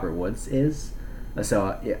option than Robert Woods is.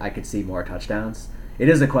 So I could see more touchdowns. It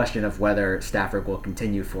is a question of whether Stafford will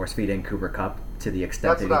continue force-feeding Cooper Kupp to the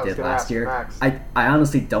extent that he did last year. I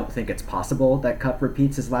honestly don't think it's possible that Kupp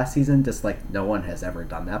repeats his last season, just no one has ever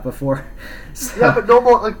done that before. So, yeah,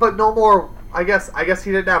 but no more. I guess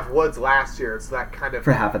he didn't have Woods last year, so that kind of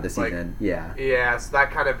for half of the season. Yeah, so that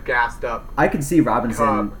kind of gassed up. I could see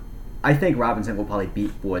Robinson. Kupp. I think Robinson will probably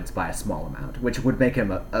beat Woods by a small amount, which would make him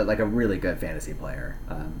a really good fantasy player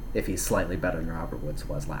if he's slightly better than Robert Woods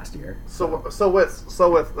was last year. So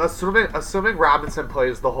with assuming Robinson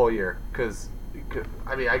plays the whole year, because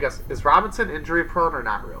I guess is Robinson injury prone or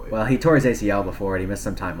not really? Well, he tore his ACL before and he missed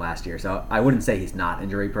some time last year, so I wouldn't say he's not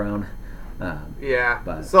injury prone. Yeah.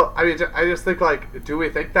 But, so I mean, I just think like, do we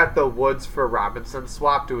think that the Woods for Robinson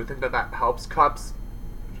swap? Do we think that helps Cup's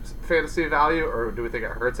fantasy value, or do we think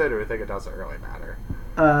it hurts it, or do we think it doesn't really matter?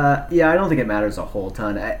 Yeah, I don't think it matters a whole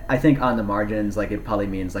ton. I think on the margins, like it probably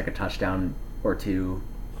means like a touchdown or two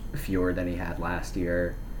fewer than he had last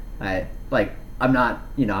year. I'm not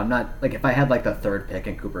like if I had like the third pick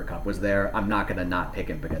and Cooper Kupp was there, I'm not gonna not pick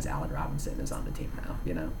him because Allen Robinson is on the team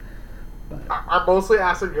now. But I'm mostly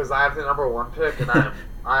asking because I have the number 1 pick, and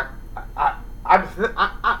I'm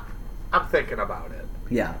thinking about it.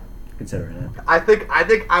 Yeah, considering it. I think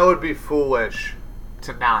I would be foolish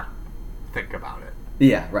to not think about it.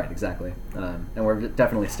 Yeah, right, exactly. And we're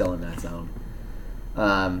definitely still in that zone.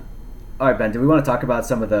 All right, Ben, do we want to talk about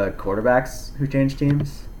some of the quarterbacks who changed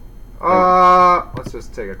teams? Let's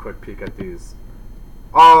just take a quick peek at these.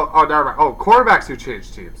 Oh, never mind. Oh, quarterbacks who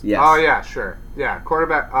changed teams. Yes. Oh, yeah, sure. Yeah,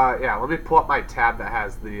 quarterback. Yeah, let me pull up my tab that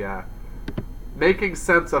has the making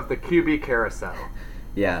sense of the QB carousel.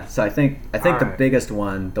 Yeah, so I think the biggest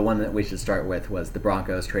one, the one that we should start with, was the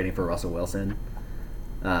Broncos trading for Russell Wilson.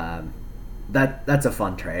 That's a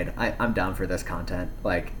fun trade. I'm down for this content.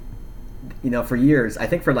 Like, for years, I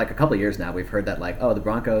think for like a couple of years now, we've heard that like, oh, the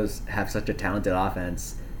Broncos have such a talented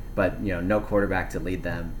offense, but no quarterback to lead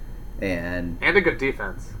them, and a good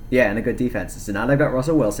defense. Yeah, and a good defense. So now they've got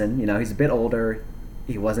Russell Wilson. He's a bit older.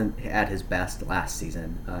 He wasn't at his best last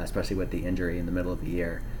season, especially with the injury in the middle of the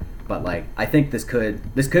year. But like, I think this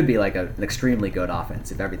could be like an extremely good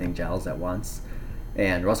offense if everything gels at once,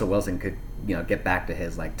 and Russell Wilson could get back to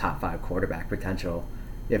his like top 5 quarterback potential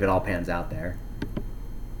if it all pans out there.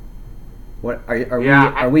 What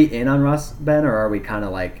are we in on Russ, Ben, or are we kind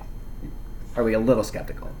of like, are we a little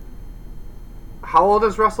skeptical? How old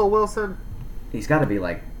is Russell Wilson? He's got to be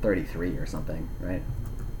like 33 or something, right?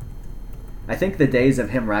 I think the days of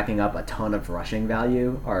him racking up a ton of rushing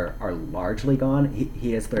value are largely gone.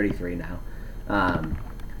 He is 33 now,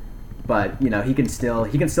 but he can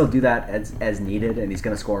still do that as needed, and he's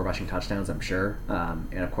going to score rushing touchdowns, I'm sure.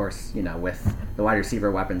 And of course, with the wide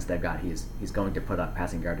receiver weapons they've got, he's going to put up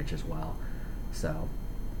passing yardage as well. So,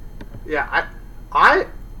 yeah, I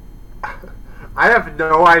have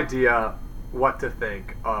no idea what to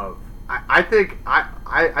think of. I think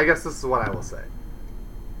I guess this is what I will say.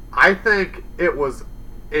 I think it was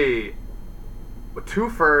a 2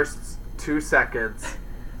 firsts, 2 seconds,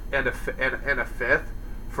 and a 5th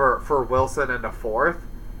for Wilson and a 4th.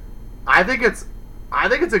 I think it's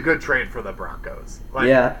a good trade for the Broncos. Like,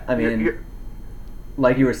 yeah, I mean,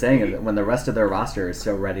 like you were saying, when the rest of their roster is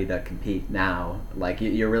so ready to compete now, like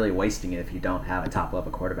you're really wasting it if you don't have a top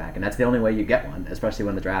level quarterback, and that's the only way you get one, especially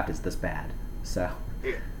when the draft is this bad. So.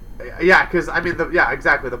 Yeah, because I mean,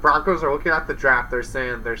 exactly. The Broncos are looking at the draft. They're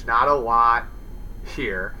saying there's not a lot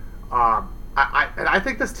here. I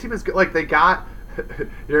think this team is good. Like they got,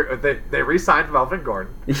 they re-signed Melvin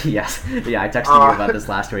Gordon. Yes, yeah. I texted you about this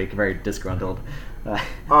last week. Very disgruntled.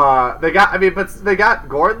 They got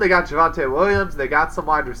Gordon. They got Javonte Williams. They got some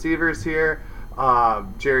wide receivers here.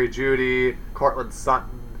 Jerry Jeudy, Cortland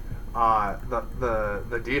Sutton.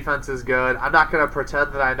 The defense is good. I'm not going to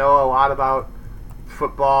pretend that I know a lot about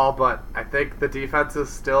football, but I think the defense is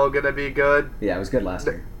still going to be good. Yeah, it was good last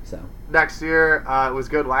year. So next year, it was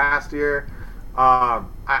good last year.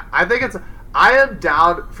 I think I am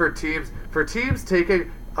down for teams taking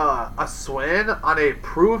a swing on a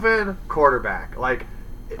proven quarterback. Like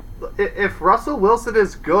if Russell Wilson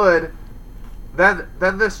is good, then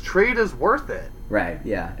this trade is worth it. Right.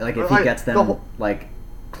 Yeah. Like if he gets them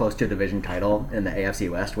close to a division title in the AFC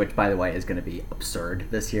West, which by the way is going to be absurd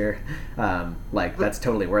this year. That's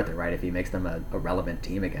totally worth it, right? If he makes them a relevant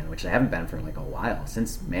team again, which they haven't been for like a while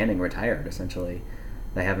since Manning retired. Essentially,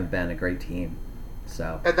 they haven't been a great team.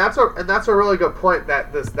 So and that's a really good point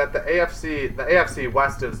that the AFC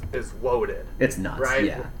West is loaded. It's nuts, right?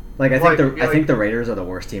 Yeah. I think the Raiders are the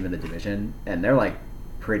worst team in the division, and they're like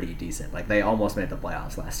pretty decent. Like they almost made the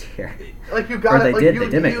playoffs last year. Like you got it. They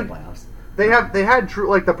did make the playoffs. They had Drew,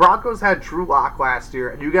 like the Broncos had Drew Lock last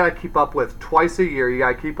year, and you got to keep up with twice a year. You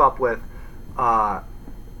got to keep up with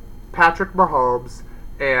Patrick Mahomes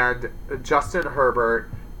and Justin Herbert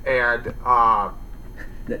and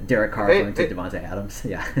Derek Carr going to Devontae Adams.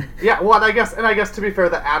 Yeah. Yeah. Well, and I guess to be fair,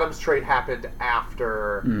 the Adams trade happened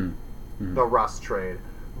after the Russ trade.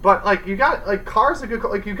 But you got Carr's a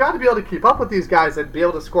good. You got to be able to keep up with these guys and be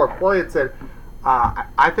able to score points. And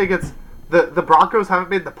I think it's. The Broncos haven't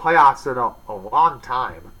made the playoffs in a long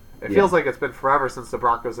time. It feels like it's been forever since the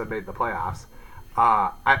Broncos have made the playoffs.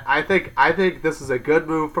 I think this is a good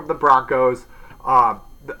move from the Broncos. I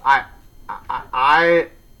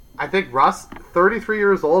think Russ, 33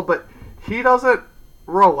 years old, but he doesn't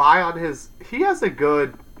rely on his. He has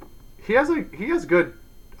good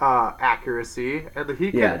accuracy, and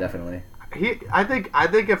he can. Yeah, definitely. I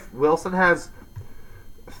think if Wilson has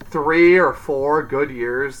 3 or 4 good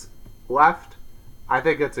years left, I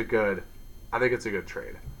think it's a good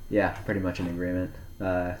trade. Yeah, pretty much in agreement.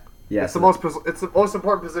 Yeah, it's the most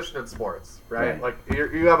important position in sports, right? Like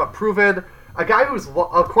you have a quarterback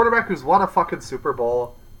who's won a fucking Super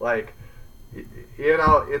Bowl. Like,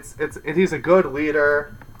 he's a good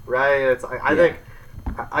leader, right? I think.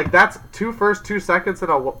 Like, that's 2 firsts, 2 seconds,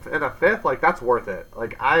 and a fifth. Like, that's worth it.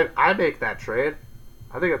 Like, I make that trade.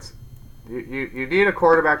 I think it's you need a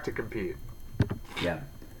quarterback to compete. Yeah.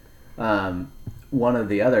 One of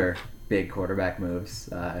the other big quarterback moves.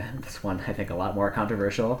 This one I think a lot more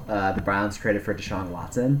controversial. The Browns traded for Deshaun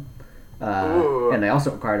Watson, and they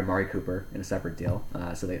also acquired Amari Cooper in a separate deal.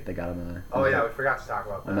 So they got him. We forgot to talk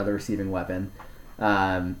about that. Another receiving weapon,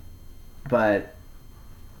 but.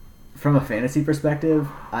 From a fantasy perspective,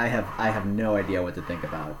 I have no idea what to think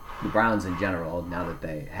about the Browns in general now that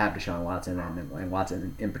they have Deshaun Watson and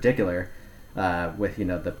Watson in particular, with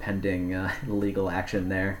the pending legal action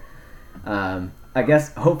there. I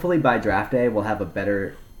guess hopefully by draft day we'll have a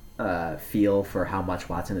better feel for how much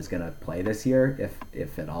Watson is going to play this year,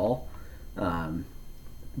 if at all.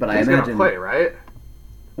 But I imagine going to play, right?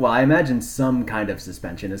 Well, I imagine some kind of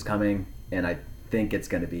suspension is coming, and I think it's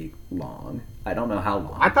going to be long. I don't know how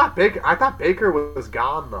long. I thought Baker was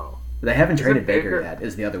gone though. They haven't traded Baker yet.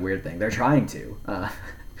 Is the other weird thing. They're trying to,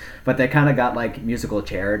 but they kind of got like musical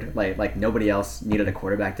chaired. Like nobody else needed a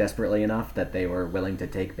quarterback desperately enough that they were willing to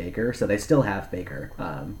take Baker. So they still have Baker,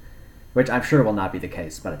 which I'm sure will not be the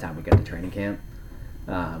case by the time we get to training camp.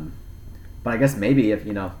 But I guess maybe if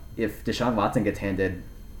Deshaun Watson gets handed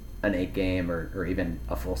an 8-game or even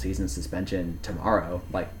a full season suspension tomorrow,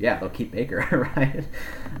 they'll keep Baker, right?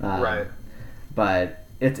 Right. But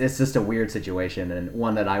it's just a weird situation, and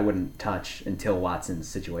one that I wouldn't touch until Watson's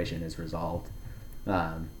situation is resolved.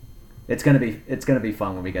 It's gonna be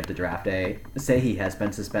fun when we get to draft day. Say he has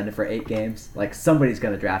been suspended for 8 games, like somebody's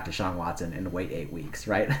gonna draft Deshaun Watson and wait 8 weeks,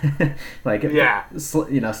 right?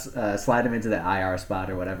 Slide him into the IR spot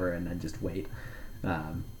or whatever, and then just wait.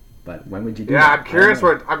 But when would you do that? I'm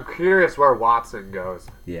curious where Watson goes.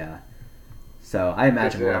 Yeah. So I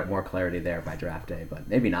imagine we'll have more clarity there by draft day, but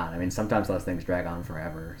maybe not. I mean, sometimes those things drag on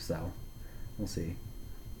forever, so we'll see.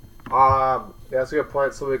 That's a good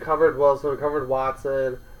point. So we covered Watson,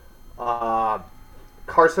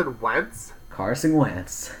 Carson Wentz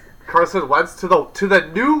to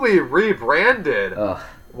the newly rebranded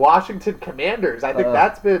Washington Commanders. I think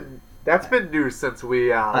that's been news since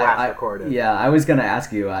we last recorded. Yeah, I was going to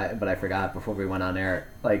ask you, but I forgot before we went on air.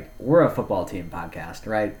 Like, we're a football team podcast,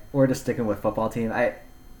 right? We're just sticking with football team.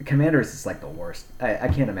 Commanders is like the worst. I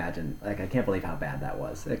can't imagine. Like, I can't believe how bad that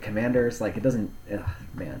was. Commanders, like, it doesn't.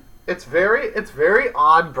 Man. It's very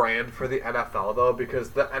on brand for the NFL though,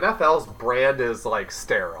 because the NFL's brand is like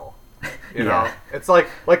sterile. You know, it's like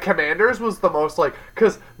Commanders was the most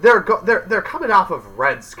because they're coming off of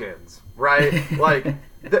Redskins, right? Like.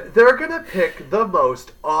 They're going to pick the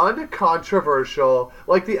most uncontroversial.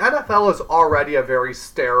 Like, the NFL is already a very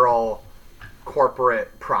sterile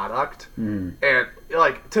corporate product. And,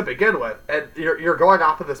 to begin with, and you're going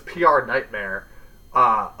off of this PR nightmare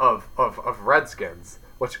of Redskins,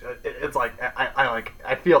 which it's like,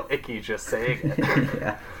 I feel icky just saying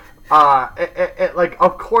it.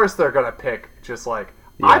 Of course they're going to pick just like...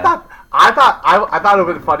 Yeah. I thought it would have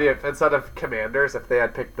been funny if instead of Commanders, if they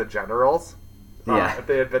had picked the Generals. If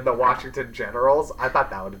they had been the Washington Generals, I thought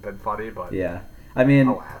that would have been funny, but I mean,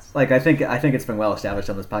 alas. I think it's been well established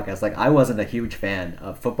on this podcast. Like, I wasn't a huge fan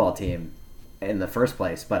of football team in the first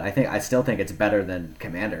place, but I still think it's better than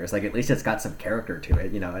Commanders. Like, at least it's got some character to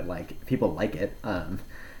it. People like it. I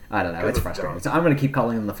don't know. It's frustrating. So I'm going to keep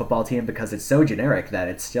calling them the football team because it's so generic that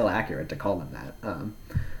it's still accurate to call them that.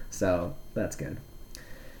 So that's good.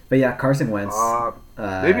 But yeah, Carson Wentz.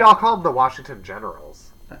 Maybe I'll call them the Washington Generals.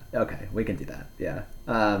 Okay, we can do that. Yeah.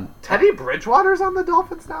 Teddy Bridgewater's on the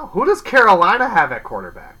Dolphins now. Who does Carolina have at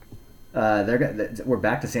quarterback? We're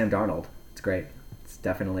back to Sam Darnold. It's great. It's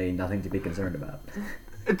definitely nothing to be concerned about.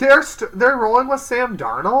 They're rolling with Sam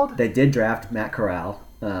Darnold. They did draft Matt Corral.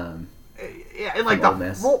 Why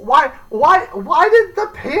did the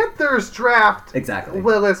Panthers draft exactly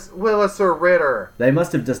Willis or Ritter? They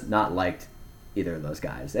must have just not liked either of those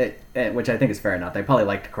guys, which I think is fair enough. They probably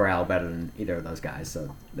liked Corral better than either of those guys,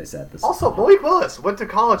 so they said this. Also, Malik Willis went to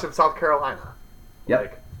college in South Carolina.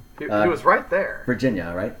 Yep. He was right there.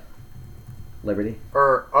 Virginia, right? Liberty?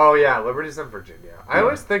 Liberty's in Virginia. I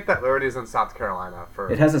always think that Liberty's in South Carolina.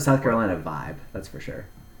 It has a South Carolina vibe, that's for sure.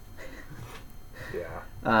 Yeah.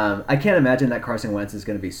 I can't imagine that Carson Wentz is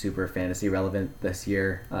going to be super fantasy relevant this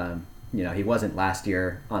year. He wasn't last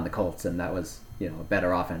year on the Colts, and that was a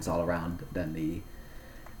better offense all around than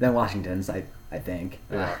Washington's. I think.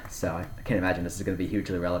 Yeah. So I can't imagine this is going to be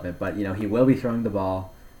hugely relevant. But he will be throwing the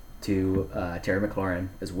ball to Terry McLaurin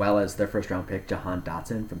as well as their first round pick Jahan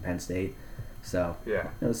Dotson from Penn State. So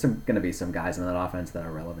there's going to be some guys in that offense that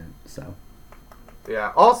are relevant. So.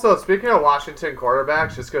 Yeah. Also, speaking of Washington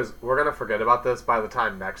quarterbacks, just because we're going to forget about this by the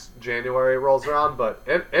time next January rolls around, but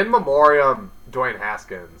in memoriam, Dwayne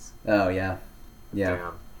Haskins. Oh, yeah. Yeah.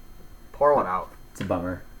 Damn. Pour one out. It's a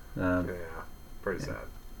bummer. Pretty sad.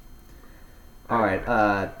 All right.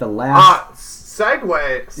 The last...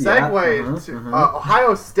 Segue to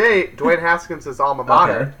Ohio State, Dwayne Haskins' alma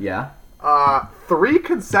mater. Okay, yeah. 3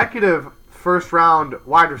 consecutive first-round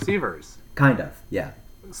wide receivers. Kind of, yeah.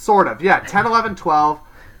 Sort of, yeah. 10, 11, 12.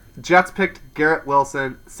 Jets picked Garrett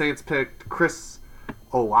Wilson. Saints picked Chris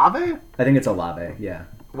Olave? I think it's Olave, yeah.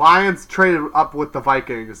 Lions traded up with the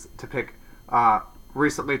Vikings to pick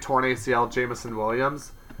recently torn ACL Jamison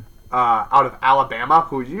Williams out of Alabama,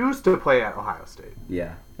 who used to play at Ohio State.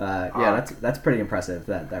 Yeah. That's pretty impressive,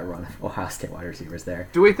 that run of Ohio State wide receivers there.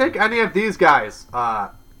 Do we think any of these guys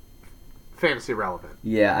fantasy relevant?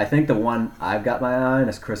 Yeah, I think the one I've got my eye on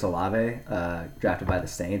is Chris Olave, drafted by the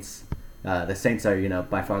Saints. The Saints are,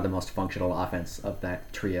 by far the most functional offense of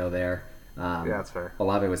that trio there. Yeah, that's fair.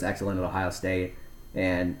 Olave was excellent at Ohio State,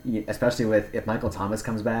 and especially if Michael Thomas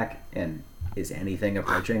comes back and is anything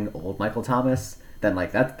approaching old Michael Thomas, then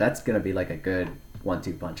that's going to be a good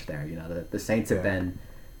 1-2 punch there. The Saints have been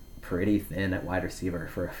pretty thin at wide receiver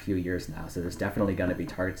for a few years now, so there's definitely going to be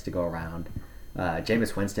targets to go around.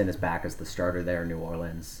 Jameis Winston is back as the starter there in New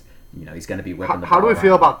Orleans. He's going to be whipping the ball. How do we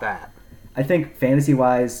feel about that? I think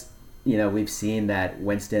fantasy-wise, we've seen that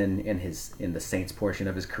Winston in the Saints portion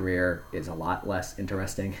of his career is a lot less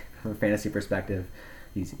interesting from a fantasy perspective.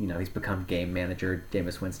 He's become game manager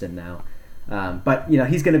Jameis Winston now. But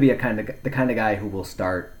he's going to be the kind of guy who will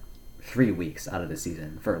start 3 weeks out of the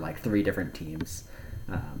season for 3 different teams.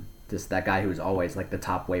 Just that guy who's always the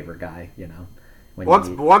top waiver guy,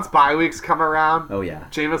 Once bye weeks come around, oh yeah,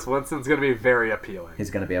 Jameis Winston's going to be very appealing. He's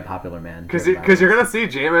going to be a popular man because you're going to see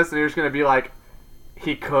Jameis and you're just going to be like,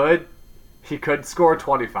 he could score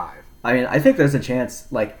 25. I mean, I think there's a chance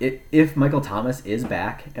if Michael Thomas is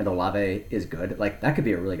back and Olave is good, that could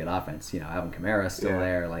be a really good offense. Alvin Kamara's still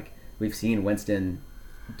there. We've seen Winston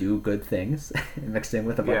do good things mixed in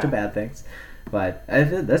with a bunch of bad things. But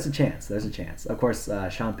there's a chance. Of course,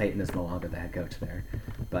 Sean Payton is no longer the head coach there.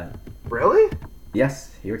 But really?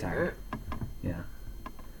 Yes, he retired. Yeah.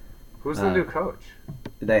 Who's the new coach?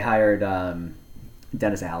 They hired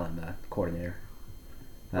Dennis Allen, the coordinator,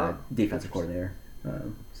 defensive coordinator.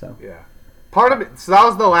 Yeah. Part of it. So that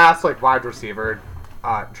was the last wide receiver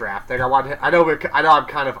draft thing. I know I'm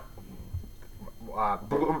kind of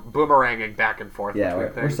boomeranging back and forth. Yeah,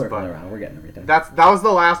 we're circling around. We're getting everything. That was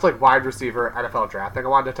the last wide receiver NFL draft thing I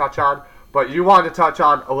wanted to touch on. But you wanted to touch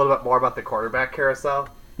on a little bit more about the quarterback carousel.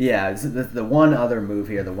 Yeah, the one other move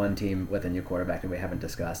here, the one team with a new quarterback that we haven't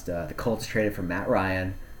discussed. The Colts traded for Matt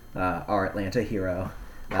Ryan, our Atlanta hero.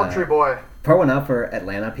 Country boy. Pour one out for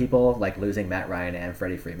Atlanta people, losing Matt Ryan and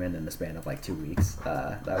Freddie Freeman in the span of 2 weeks.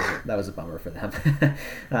 That was a bummer for them.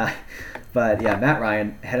 But yeah, Matt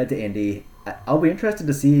Ryan headed to Indy. I'll be interested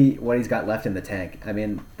to see what he's got left in the tank. I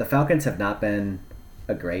mean, the Falcons have not been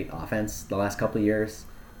a great offense the last couple of years,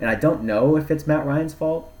 and I don't know if it's Matt Ryan's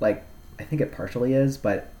fault. I think it partially is,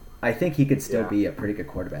 but I think he could still be a pretty good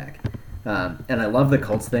quarterback. And I love the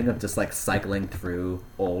Colts thing of just cycling through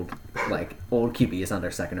old QBs on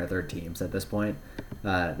their second or third teams at this point.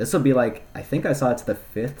 This will be I think I saw it's the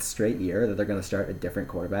 5th straight year that they're going to start a different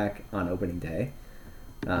quarterback on opening day.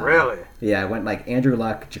 Really? Yeah, it went Andrew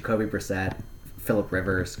Luck, Jacoby Brissett, Phillip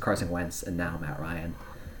Rivers, Carson Wentz, and now Matt Ryan.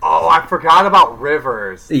 Oh, I forgot about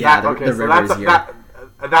Rivers. Yeah, the Rivers year.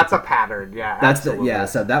 That's a pattern, yeah. That's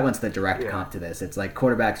so that one's the direct comp to this. It's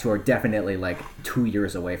quarterbacks who are definitely 2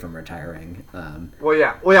 years away from retiring.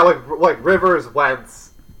 Like Rivers,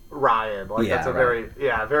 Wentz, Ryan. That's a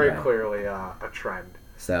very clearly a trend.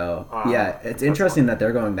 So it's interesting that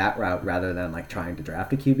they're going that route rather than trying to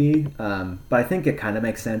draft a QB. But I think it kind of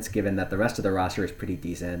makes sense given that the rest of the roster is pretty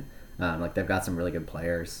decent. They've got some really good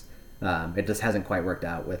players. It just hasn't quite worked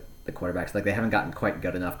out with the quarterbacks. They haven't gotten quite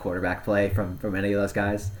good enough quarterback play from any of those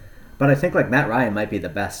guys. But I think Matt Ryan might be the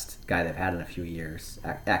best guy they've had in a few years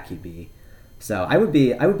at QB. So I would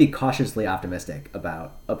be cautiously optimistic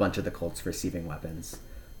about a bunch of the Colts receiving weapons.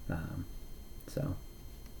 So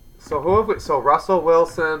who have we? So Russell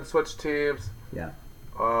Wilson switched teams. Yeah.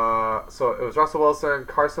 So it was Russell Wilson,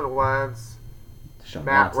 Carson Wentz,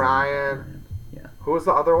 Matt Ryan. Yeah. Who was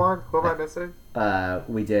the other one? Who am I missing?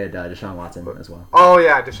 We did Deshaun Watson as well. Oh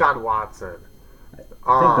yeah, Deshaun Watson.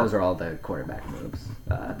 I think those are all the quarterback moves.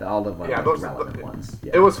 All the relevant ones.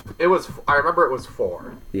 Yeah. It was. I remember it was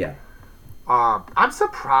 4. Yeah. I'm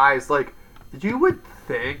surprised. Like, you would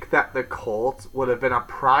think that the Colts would have been a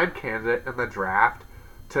prime candidate in the draft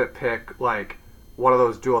to pick like one of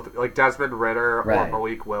those like Desmond Ridder or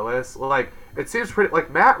Malik Willis. Like, it seems pretty. Like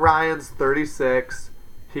Matt Ryan's 36.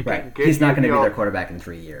 He's not going to be their quarterback in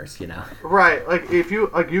 3 years. Right. Like, if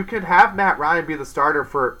you you can have Matt Ryan be the starter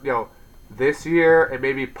for this year and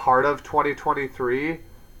maybe part of 2023,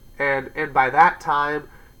 and by that time,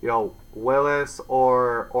 Willis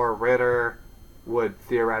or Ridder would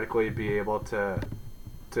theoretically be able to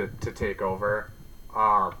take over.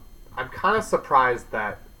 I'm kind of surprised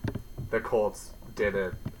that the Colts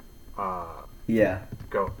didn't go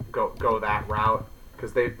that route,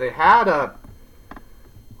 because they had a,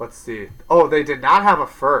 let's see, they did not have a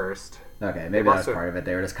first. Okay, maybe that's part of it.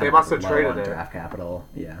 They were just kind of low on draft capital.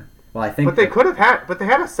 Yeah. Well, I think. But they could have had. But they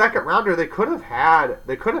had a second rounder. They could have had.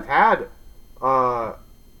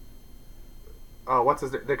 What's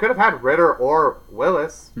his name? They could have had Ridder or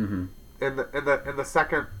Willis in the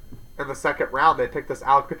second round. They picked this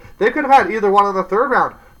out. They could have had either one in the third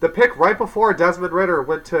round. The pick right before Desmond Ridder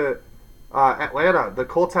went to Atlanta, the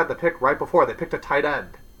Colts had the pick right before. They picked a tight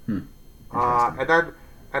end. And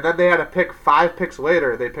then they had a pick 5 picks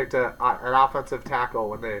later. They picked an offensive tackle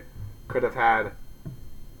when they could have had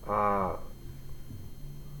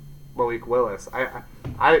Malik Willis.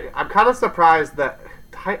 I'm kind of surprised that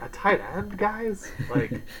a tight end, guys.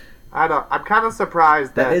 Like, I don't know. I'm kind of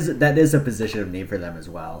surprised that is a position of need for them as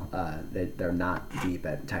well. They're not deep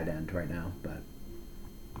at tight end right now, but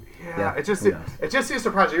it just seems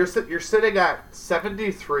surprising. You're sitting at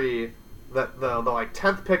 73, the like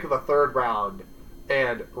 10th pick of the third round,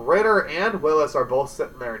 and Ridder and Willis are both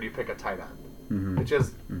sitting there, and you pick a tight end. It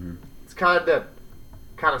just it's kind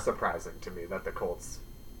of surprising to me that the Colts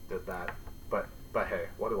did that. But hey,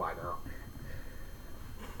 what do I know?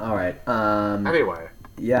 All right. Anyway.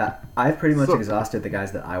 Yeah, I've pretty much exhausted the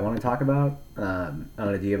guys that I want to talk about. I don't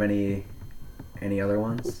know, do you have any other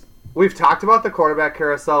ones? We've talked about the quarterback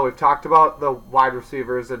carousel. We've talked about the wide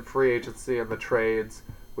receivers and free agency and the trades.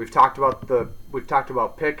 We've talked about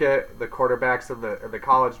Pickett, the quarterbacks in the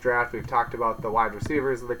college draft. We've talked about the wide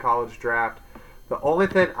receivers in the college draft. The only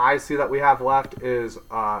thing I see that we have left is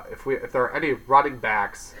if there are any running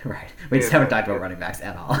backs. Right. We just haven't talked about running backs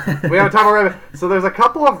at all. We haven't talked about running backs. So there's a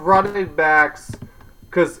couple of running backs,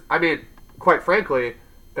 because, I mean, quite frankly,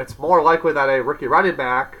 it's more likely that a rookie running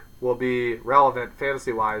back will be relevant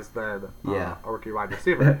fantasy-wise than a rookie wide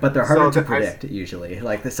receiver. But they're harder to predict, usually.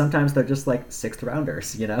 Like, sometimes they're just, like, 6th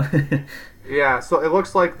rounders, Yeah, so it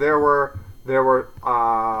looks like there were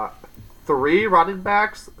 3 running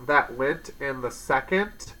backs that went in the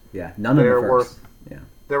second. Yeah, none in the first.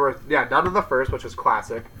 None in the first, which is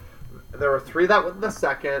classic. There were 3 that went in the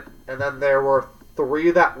second, and then there were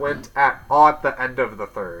 3 that went at the end of the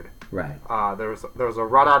third. Right. There was a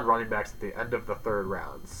run on running backs at the end of the third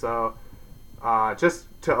round. So just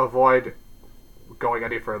to avoid going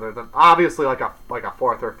any further, then obviously like a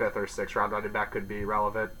 4th or 5th or 6th round running back could be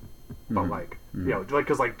relevant. But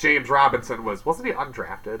because James Robinson wasn't he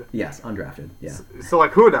undrafted? Yes, undrafted. Yeah. So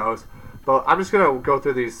like, who knows? But I'm just gonna go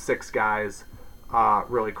through these 6 guys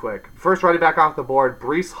really quick. First running back off the board,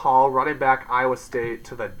 Breece Hall, running back, Iowa State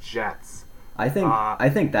to the Jets. I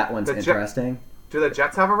think that one's interesting. Do the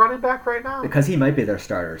Jets have a running back right now? Because he might be their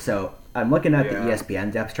starter. So I'm looking at the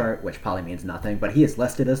ESPN depth chart, which probably means nothing, but he is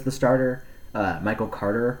listed as the starter. Michael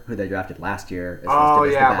Carter, who they drafted last year, is listed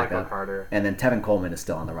as the backup. Michael Carter. And then Tevin Coleman is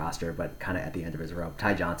still on the roster, but kind of at the end of his rope.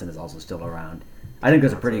 Ty Johnson is also still around. I think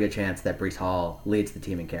there's a pretty good chance that Breece Hall leads the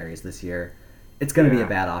team in carries this year. It's going to be a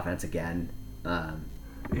bad offense again. But,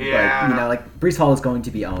 Breece Hall is going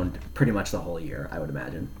to be owned pretty much the whole year, I would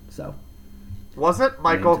imagine. So, wasn't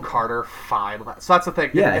Michael Carter fine? So that's the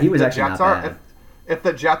thing. Yeah, he was actually not bad. If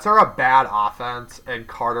the Jets are a bad offense and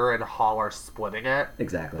Carter and Hall are splitting it,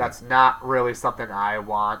 exactly, that's not really something I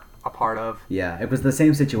want a part of. Yeah, it was the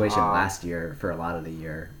same situation last year for a lot of the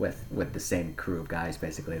year with the same crew of guys,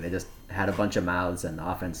 basically. They just had a bunch of mouths and the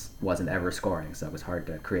offense wasn't ever scoring, so it was hard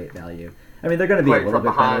to create value. I mean, they're going to be a little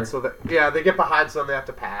bit better. So they get behind, so they have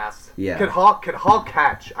to pass. Yeah. Can Hall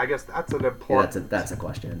catch? I guess that's an important... Yeah, that's a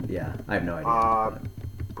question. Yeah, I have no idea.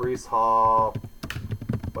 Breece Hall.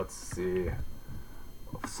 Let's see.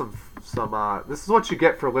 Some. This is what you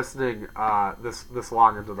get for listening this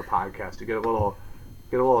long into the podcast. You get a little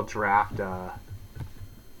draft.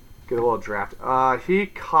 He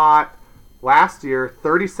caught last year,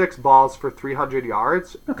 36 balls for 300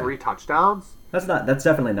 yards, 3 touchdowns. That's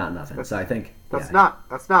definitely not nothing. So I think that's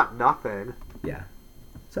not nothing. Yeah.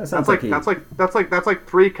 So it sounds that's like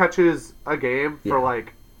 3 catches a game for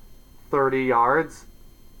like 30 yards,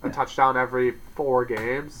 a touchdown every 4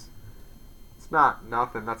 games. It's not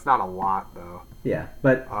nothing. That's not a lot though. Yeah,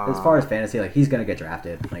 but as far as fantasy, like he's gonna get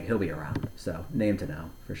drafted. Like he'll be around. So name to know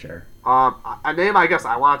for sure. A name I guess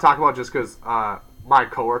I want to talk about just because my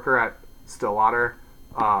coworker at Stillwater,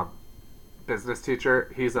 business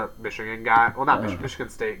teacher, he's a Michigan guy. Well, not Michigan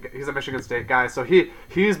State. He's a Michigan State guy. So he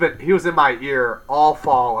was in my ear all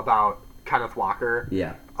fall about Kenneth Walker.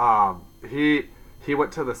 Yeah. He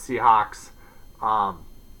went to the Seahawks,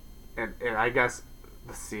 and I guess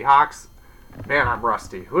the Seahawks. Man, I'm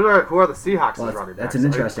rusty. Who are the Seahawks running backs? That's an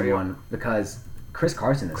interesting one because Chris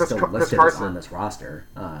Carson is still listed on this roster.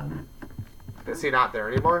 Is he not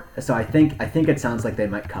there anymore? So I think it sounds like they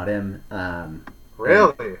might cut him.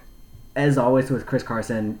 Really? As always with Chris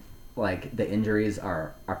Carson, like the injuries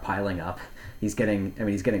are piling up. He's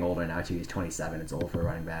getting older now too. He's 27. It's old for a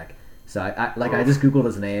running back. So I just Googled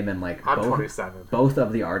his name and like I'm 27. Both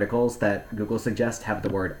of the articles that Google suggests have the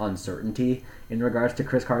word uncertainty in regards to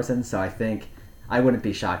Chris Carson. So I think I wouldn't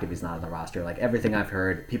be shocked if he's not on the roster. Like everything I've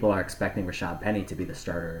heard, people are expecting Rashad Penny to be the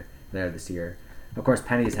starter there this year. Of course,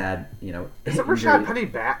 Penny's had, Isn't Rashad Penny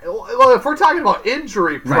bad? Well, if we're talking about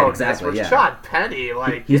injury proneness, Rashad Penny,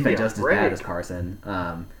 like he's been just as bad as Carson.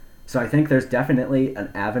 So I think there's definitely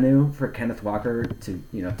an avenue for Kenneth Walker to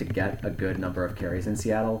get a good number of carries in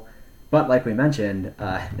Seattle. But like we mentioned,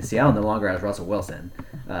 Seattle no longer has Russell Wilson.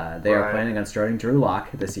 They are planning on starting Drew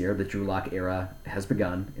Lock this year. The Drew Lock era has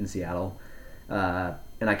begun in Seattle. And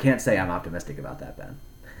I can't say I'm optimistic about that, Ben.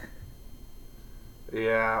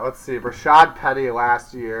 Yeah, let's see. Rashad Penny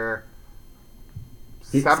last year,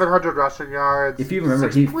 700 rushing yards. If you remember,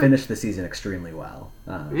 he finished the season extremely well.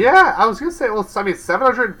 Yeah, I was going to say,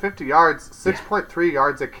 750 yards, 6.3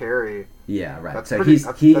 yards a carry. Yeah, right. That's so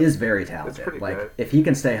he is very talented. Like, good. If he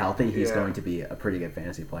can stay healthy, he's going to be a pretty good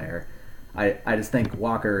fantasy player. I just think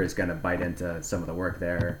Walker is going to bite into some of the work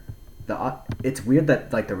there. It's weird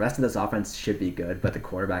that like the rest of this offense should be good, but the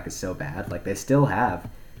quarterback is so bad. Like they still have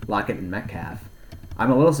Lockett and Metcalf. I'm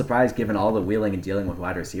a little surprised, given all the wheeling and dealing with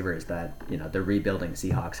wide receivers, that the rebuilding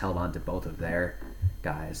Seahawks held on to both of their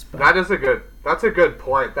guys. But that's a good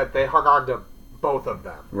point that they hung on to both of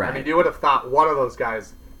them. Right. I mean, you would have thought one of those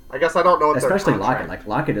guys. I guess I don't know what especially Lockett. Like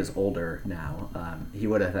Lockett is older now. He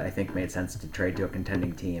would have, I think, made sense to trade to a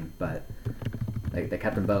contending team, but they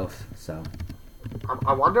kept them both. So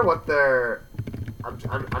I wonder what their. I'm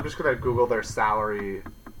just gonna Google their salary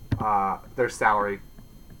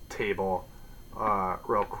table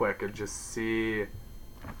real quick and just see.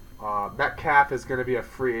 Metcalf is gonna be a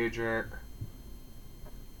free agent.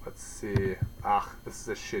 Let's see. This is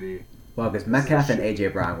a shitty. Well, because Metcalf and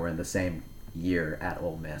AJ Brown were in the same year at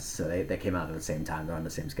Ole Miss, so they came out at the same time. They're on the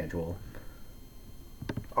same schedule.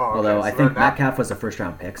 Oh, okay. Although I think Metcalf was a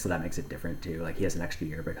first-round pick, so that makes it different too. Like he has an extra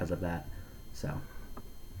year because of that. So.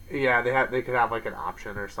 Yeah, they could have like an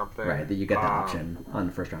option or something. Right, that you get the option on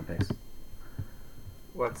the first-round picks.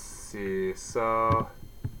 Let's see. So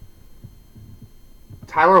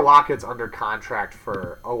Tyler Lockett's under contract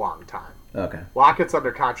for a long time. Okay. Lockett's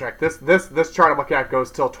under contract. This chart I'm looking at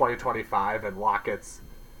goes till 2025, and Lockett's.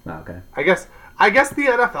 Oh, okay. I guess the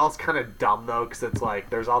NFL's kind of dumb though, because it's like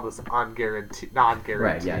there's all this non-guaranteed.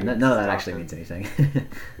 Right. Yeah. None of that actually means anything.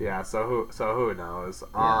 Yeah. So who knows?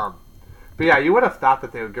 Yeah. But yeah, you would have thought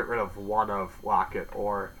that they would get rid of one of Lockett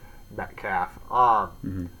or Metcalf.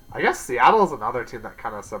 Mm-hmm. I guess Seattle's another team that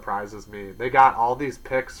kind of surprises me. They got all these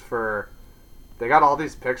picks for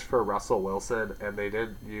Russell Wilson, and they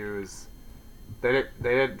didn't use. They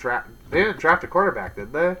didn't draft a quarterback,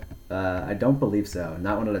 did they? I don't believe so.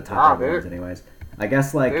 Not one of the top ones, anyways. I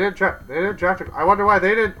guess like they didn't draft. I wonder why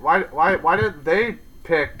they didn't. Why didn't they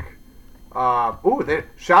pick? They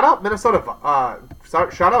shout out Minnesota.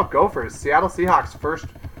 Shout out Gophers. Seattle Seahawks first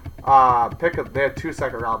pick. They had 2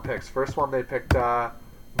 second-round picks. First one they picked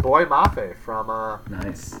Boy Mafe from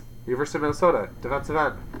nice University of Minnesota, defensive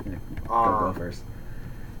end. Yeah, go Gophers.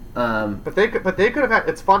 But they could have had.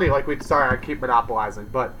 It's funny. Like I keep monopolizing,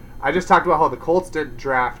 but I just talked about how the Colts didn't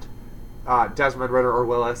draft Desmond Ridder or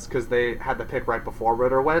Willis because they had the pick right before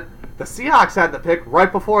Ridder went. The Seahawks had the pick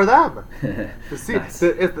right before them. Nice. In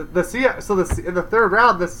the third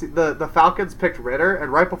round, the Falcons picked Ridder,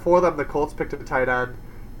 and right before them, the Colts picked a tight end,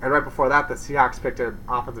 and right before that, the Seahawks picked an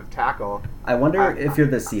offensive tackle. I wonder if you're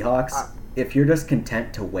the Seahawks, if you're just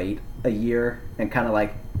content to wait a year and kind of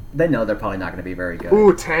like they know they're probably not going to be very good.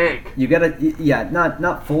 Ooh, tank. You get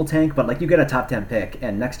not full tank, but like you get a top 10 pick,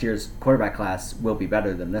 and next year's quarterback class will be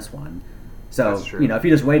better than this one. So if you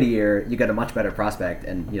just wait a year, you get a much better prospect,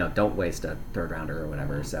 and don't waste a third rounder or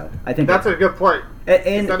whatever. So I think that's a good point.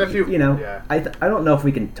 And I don't know if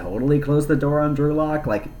we can totally close the door on Drew Lock.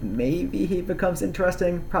 Like maybe he becomes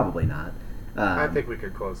interesting, probably not. I think we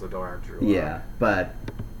could close the door on Drew Lock. Yeah, but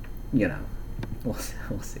we'll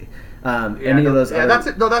see. Any of those?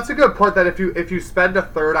 That's a good point. That if you spend a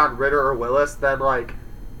third on Ritter or Willis, then like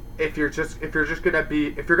if you're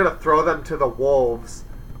gonna throw them to the Wolves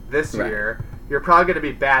this year, you're probably going to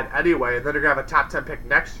be bad anyway, and then you're going to have a top 10 pick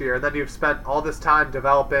next year, and then you've spent all this time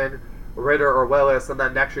developing Ritter or Willis, and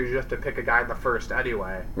then next year you just have to pick a guy in the first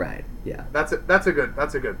anyway. Right. Yeah. That's a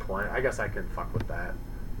good point. I guess I can fuck with that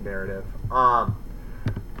narrative.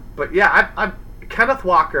 But yeah, I'm Kenneth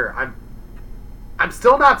Walker. I'm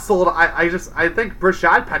still not sold. I think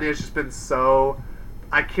Rashad Penny has just been so.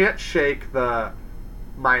 I can't shake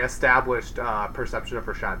my established perception of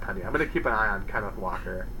Rashad Penny. I'm going to keep an eye on Kenneth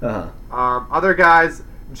Walker. Other guys,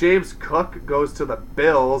 James Cook goes to the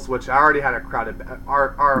Bills, which I already had a crowded.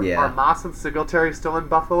 Are Moss and Singletary still in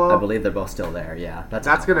Buffalo? I believe they're both still there. Yeah,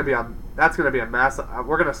 that's going to be a mess.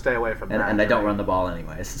 We're going to stay away from that. And they don't run the ball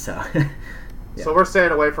anyways, so. Yeah. So we're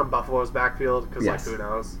staying away from Buffalo's backfield because who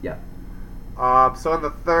knows? Yeah. So in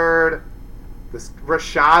the third. This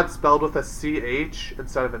Rashad spelled with a CH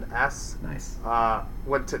instead of an S. Nice.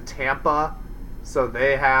 Went to Tampa, so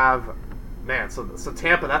they have So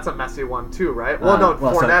Tampa, that's a messy one too, right?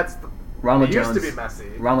 Fournette's used to be messy.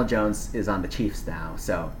 Ronald Jones is on the Chiefs now,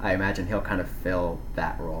 so I imagine he'll kind of fill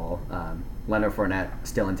that role. Leonard Fournette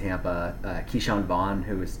still in Tampa. Keyshawn Vaughn,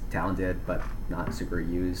 who is talented but not super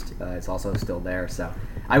used, is also still there. So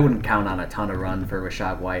I wouldn't count on a ton of run for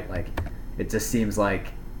Rachaad White. Like it just seems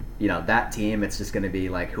like. That team, it's just going to be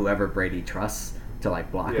like whoever Brady trusts to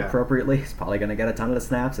like block appropriately is probably going to get a ton of the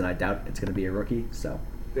snaps, and I doubt it's going to be a rookie. So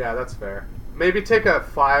yeah, that's fair. Maybe take a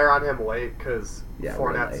flyer on him late because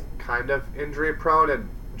Fournette's kind of injury prone and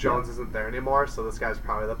Jones isn't there anymore, so this guy's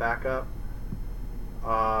probably the backup.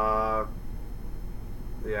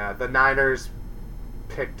 The Niners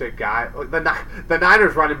picked a guy. The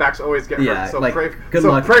Niners running backs always get hurt, so good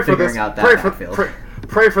luck figuring out that backfield.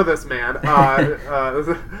 Pray for this man.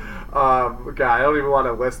 Guy, I don't even want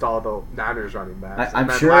to list all the Niners running backs.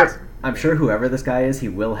 I'm sure whoever this guy is, he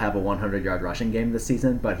will have a 100-yard rushing game this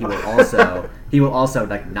season, but he will also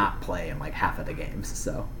like not play in like half of the games.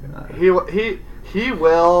 So he will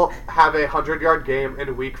have a 100-yard game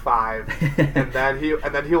in week 5, and then he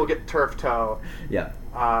will get turf toe. Yeah.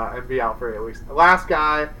 And be out for 8 weeks. The last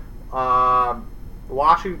guy,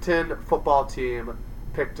 Washington football team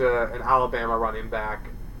picked an Alabama running back.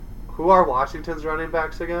 Who are Washington's running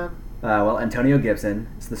backs again? Antonio Gibson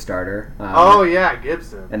is the starter.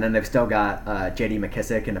 Gibson. And then they've still got J.D.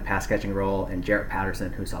 McKissick in the pass-catching role and Jarrett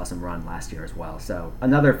Patterson, who saw some run last year as well. So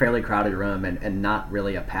another fairly crowded room and not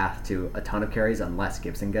really a path to a ton of carries unless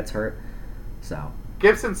Gibson gets hurt. So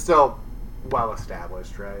Gibson's still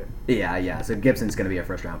well-established, right? Yeah. So Gibson's going to be a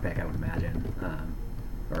first-round pick, I would imagine,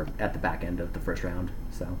 or at the back end of the first round.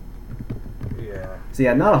 So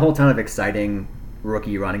not a whole ton of exciting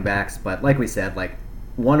rookie running backs, but like we said, like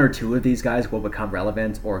one or two of these guys will become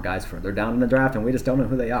relevant, or guys further down in the draft, and we just don't know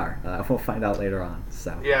who they are. We'll find out later on.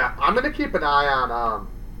 So I'm gonna keep an eye on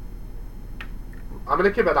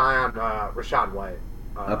Rachaad White.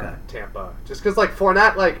 Tampa, just because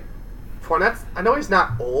Fournette's. I know he's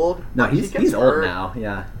not old. No, he's old now.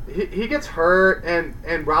 Yeah, he gets hurt,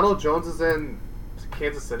 and Ronald Jones is in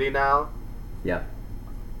Kansas City now. Yeah.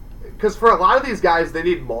 Because for a lot of these guys, they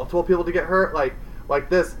need multiple people to get hurt. Like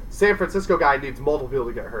this San Francisco guy needs multiple people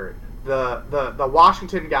to get hurt. The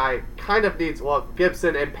Washington guy kind of needs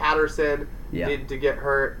Gibson and Patterson need to get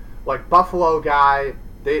hurt. Like Buffalo guy,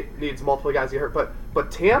 they needs multiple guys to get hurt.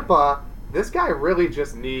 But Tampa, this guy really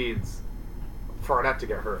just needs Fournette to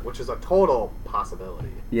get hurt, which is a total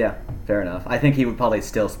possibility. Yeah, fair enough. I think he would probably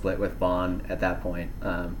still split with Vaughn at that point.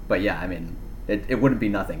 But yeah, I mean, it wouldn't be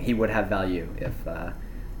nothing. He would have value if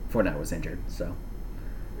Fournette was injured. So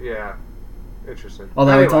yeah, interesting.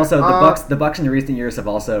 Although it's also the Bucs in recent years have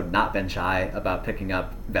also not been shy about picking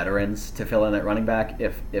up veterans to fill in at running back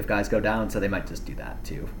if guys go down. So they might just do that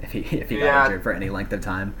too if he got injured for any length of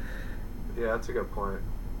time. Yeah, that's a good point.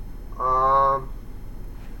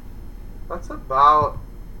 That's about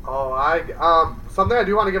all something I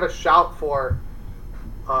do want to give a shout for.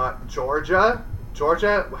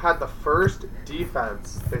 Georgia had the first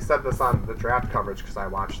defense. They said this on the draft coverage because I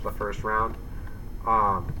watched the first round.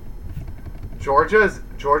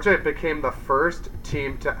 Georgia became the first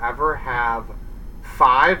team to ever have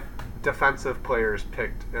 5 defensive players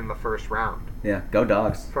picked in the first round. Yeah, go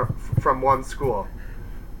Dogs. From one school.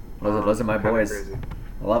 Those are my boys. Crazy.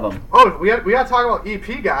 I love them. Oh, we got to talk about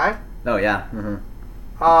EP guy. Oh yeah. Mm-hmm.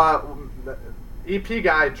 EP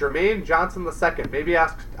guy Jermaine Johnson II. Maybe I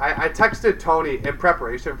texted Tony in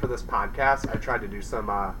preparation for this podcast. I tried to do some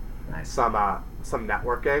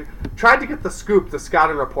networking. Tried to get the scoop, the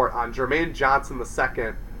scouting report on Jermaine Johnson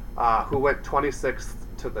II, who went 26th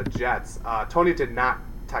to the Jets. Tony did not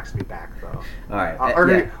text me back though. All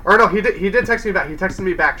right. No, he did text me back. He texted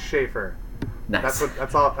me back Shaeffer. Nice.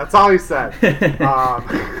 That's all he said. What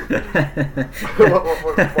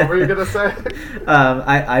were you gonna say?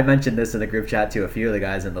 I mentioned this in the group chat to a few of the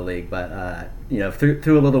guys in the league, but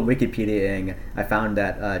through a little Wikipediaing, I found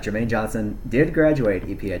that Jermaine Johnson did graduate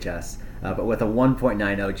EPHS, but with a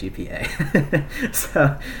 1.90 GPA.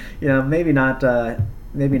 So, maybe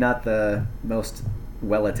not the most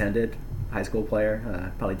well attended high school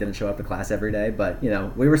player. Probably didn't show up to class every day, but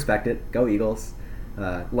we respect it. Go Eagles.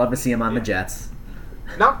 Love to see him on the Jets.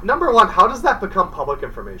 Number one, how does that become public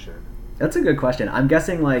information? That's a good question. I'm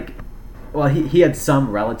guessing he had some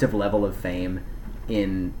relative level of fame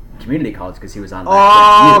in community college because he was on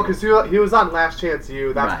Last Chance U. Because he was on Last Chance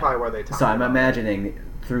U. That's probably where they talk. So I'm imagining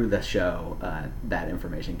through the show that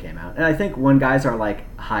information came out. And I think when guys are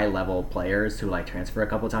high level players who transfer a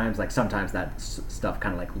couple times, sometimes that stuff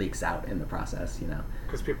kind of leaks out in the process,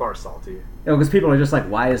 Because people are salty. Because people are just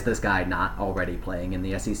why is this guy not already playing in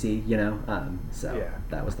the SEC?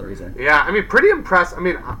 That was the reason. Yeah, pretty impressed.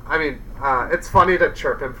 It's funny to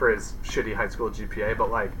chirp him for his shitty high school GPA, but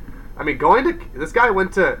this guy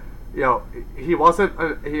went to, he wasn't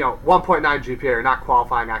 1.9 GPA or not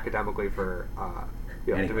qualifying academically for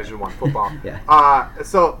Division I football. Yeah.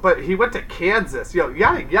 But he went to Kansas. You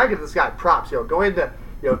gotta give this guy props. Going to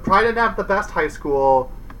probably didn't have the best high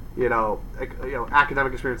school.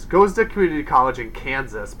 Academic experience, goes to community college in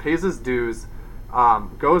Kansas, pays his dues,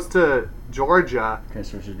 goes to Georgia.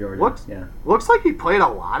 Transfers to Georgia. Looks like he played a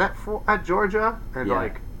lot at Georgia,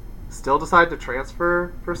 and still decided to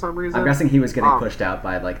transfer for some reason. I'm guessing he was getting pushed out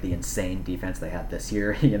by the insane defense they had this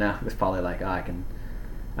year. It was probably I can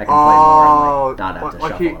play more and not have to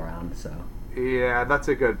shuffle around. So yeah, that's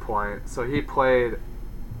a good point. So he played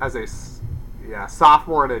as a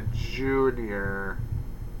sophomore and a junior.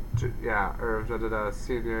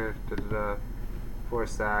 Senior, 4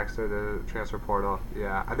 sacks, or the transfer portal.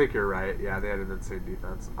 Yeah, I think you're right. Yeah, they had an insane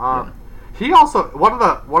defense. He also one of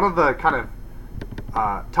the kind of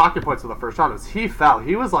talking points of the first round was he fell.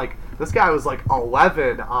 He was this guy was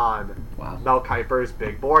 11 on Mel Kiper's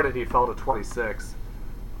big board, and he fell to 26.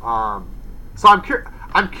 So I'm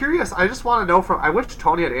curious. I just want to know I wish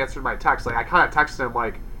Tony had answered my text. I kind of texted him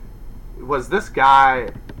was this guy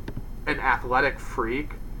an athletic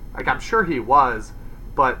freak? I'm sure he was,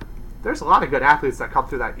 but there's a lot of good athletes that come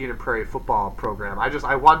through that Eden Prairie football program.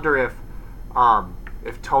 I wonder if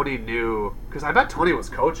Tony knew, because I bet Tony was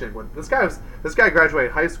coaching when this guy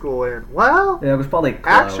graduated high school in. Well, yeah, it was probably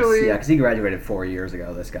close. Actually, because he graduated 4 years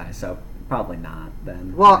ago. This guy, so probably not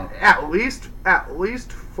then. Well, at least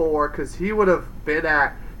 4, because he was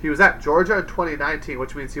at Georgia in 2019,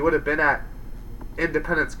 which means he would have been at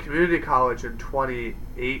Independence Community College in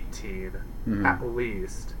 2018 at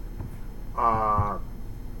least.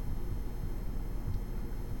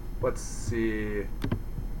 Let's see.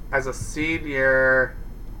 As a senior,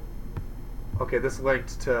 okay, this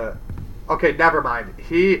linked to. Okay, never mind.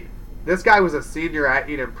 This guy was a senior at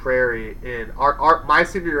Eden Prairie in my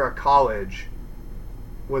senior year of college.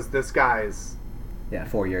 Was this guy's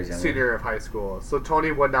 4 years younger. Senior year of high school? So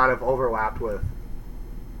Tony would not have overlapped with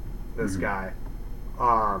this guy.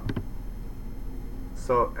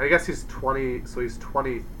 So I guess he's 20. So he's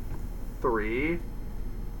 23.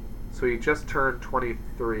 So he just turned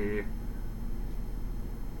 23.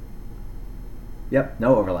 Yep,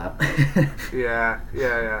 no overlap.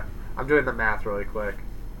 Yeah. I'm doing the math really quick.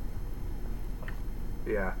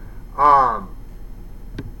 Yeah. I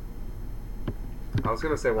was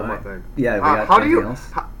gonna say one more thing. Yeah. How do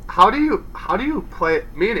you play?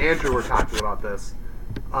 Me and Andrew were talking about this.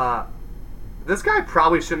 This guy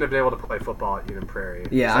probably shouldn't have been able to play football at Eden Prairie.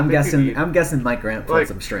 Yeah, I'm guessing Mike Grant pulled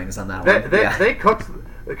some strings on that one. They cooked,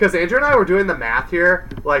 because Andrew and I were doing the math here.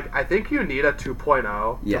 I think you need a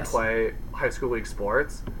 2.0 to play high school league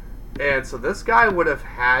sports, and so this guy would have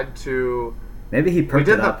had to. Maybe he perked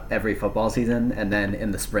it up every football season, and then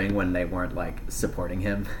in the spring when they weren't supporting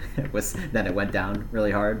him, then it went down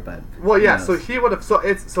really hard. But so he would have.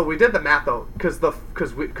 So we did the math though,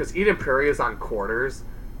 because Eden Prairie is on quarters.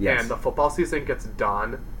 Yes. And the football season gets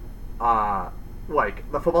done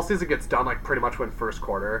like the football season gets done like pretty much when first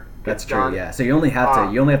quarter gets That's true. done. Yeah. So you only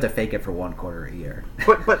have to fake it for one quarter a year.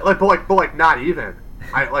 but not even.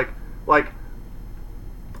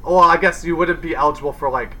 Well, I guess you wouldn't be eligible for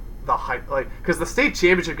like the hype, like because the state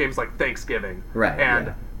championship game is like Thanksgiving, right?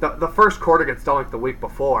 And the first quarter gets done like the week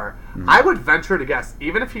before. Mm-hmm. I would venture to guess,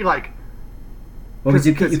 even if he like. Well,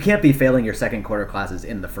 because you can't be failing your second quarter classes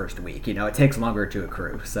in the first week. It takes longer to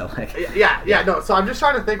accrue. So like. No. So I'm just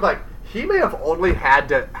trying to think like he may have only had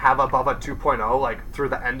to have above a 2.0 like through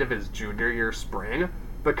the end of his junior year spring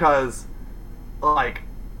because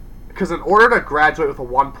in order to graduate with a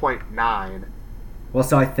 1.9. Well,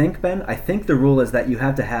 so I think the rule is that you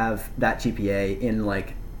have to have that GPA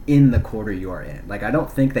in the quarter you are in. Like I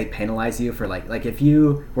don't think they penalize you for like if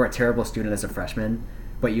you were a terrible student as a freshman,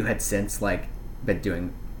 but you had since been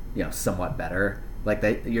doing, somewhat better.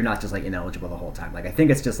 You're not just ineligible the whole time. Like I think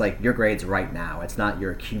it's just your grades right now. It's not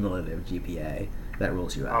your cumulative GPA that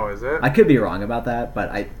rules you out. Oh, is it? I could be wrong about that,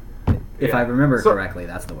 but if I remember correctly,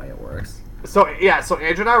 that's the way it works. So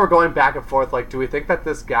Andrew and I were going back and forth. Do we think that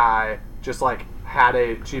this guy just had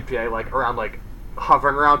a GPA around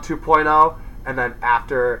hovering around 2.0, and then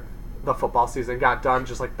after the football season got done,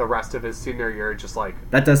 just the rest of his senior year, just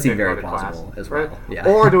that does seem very plausible as well. Right? Yeah.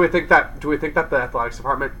 Or do we think that the athletics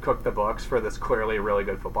department cooked the books for this clearly really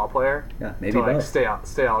good football player? Yeah, maybe to both.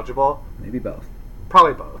 Stay eligible. Maybe both.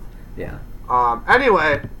 Probably both. Yeah.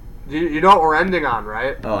 Anyway, you know what we're ending on,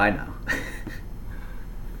 right? Oh, I know.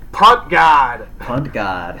 Punt God. Punt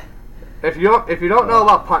God. If you don't know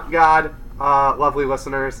about Punt God, lovely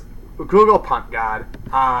listeners, Google Punt God.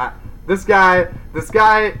 This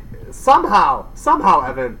guy somehow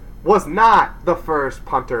Evan was not the first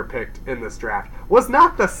punter picked in this draft. Was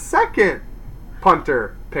not the second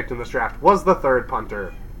punter picked in this draft. Was the third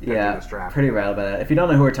punter picked in this draft. Pretty rattled by that. If you don't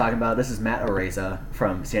know who we're talking about, this is Matt Araiza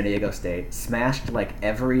from San Diego State. Smashed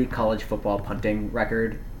every college football punting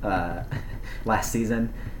record last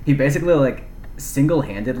season. He basically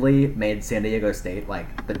single-handedly made San Diego State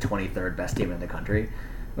the 23rd best team in the country,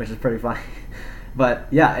 which is pretty funny. But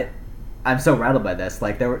yeah, I'm so rattled by this.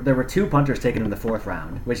 There were two punters taken in the fourth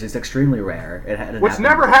round, which is extremely rare. Which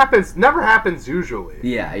never happens usually.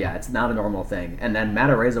 Yeah, it's not a normal thing. And then Matt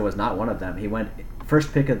Araiza was not one of them. He went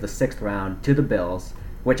first pick of the sixth round to the Bills,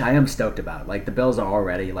 which I am stoked about. The Bills are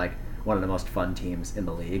already one of the most fun teams in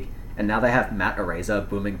the league. And now they have Matt Araiza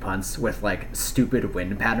booming punts with stupid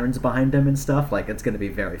wind patterns behind him and stuff. It's going to be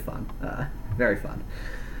very fun. Very fun.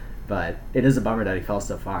 But it is a bummer that he fell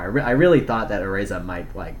so far. I really thought that Araiza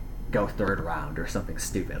might go third round or something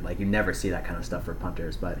stupid. You never see that kind of stuff for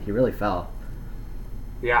punters, but he really fell.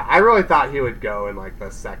 Yeah, I really thought he would go in the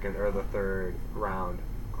second or the third round.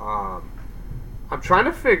 I'm trying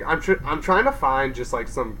to find just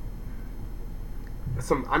some.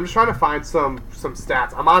 I'm just trying to find some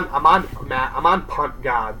stats. I'm on Punt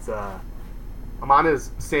God's. I'm on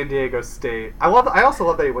his San Diego State. I also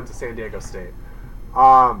love that he went to San Diego State.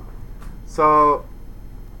 So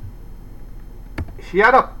he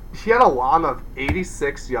had a long of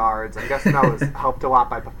 86 yards. I'm guessing that was helped a lot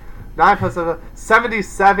by 9 plus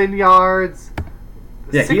 77 yards.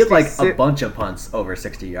 Yeah, he had a bunch of punts over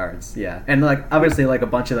 60 yards. Yeah, and obviously a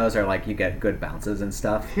bunch of those are you get good bounces and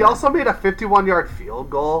stuff. He also made a 51-yard field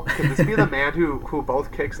goal. Could this be the man who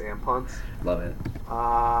both kicks and punts? Love it.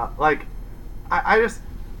 I just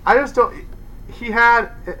don't. He had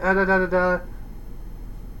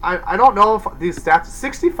I don't know if these stats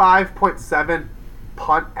 65.7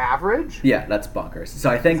 punt average. Yeah, that's bonkers. So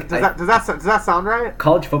I think does that sound right?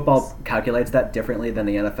 College football calculates that differently than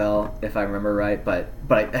the NFL, if I remember right. But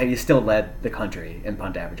he still led the country in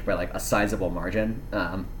punt average by a sizable margin.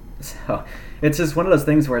 So it's just one of those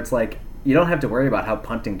things where it's you don't have to worry about how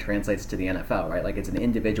punting translates to the NFL, right? It's an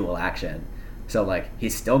individual action. So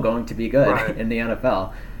he's still going to be good in the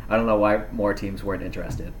NFL. I don't know why more teams weren't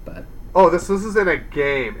interested, but. Oh, this is in a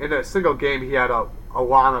game. In a single game, he had a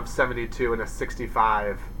long of 72 and a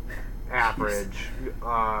 65 average.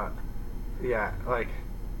 Yeah,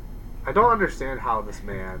 I don't understand how this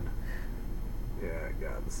man. Yeah,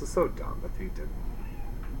 God, this is so dumb that he didn't.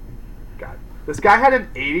 God, this guy had an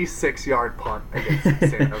 86-yard punt against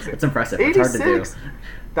San Jose. It's impressive. 86. It's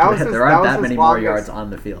hard to do. There aren't that many more yards on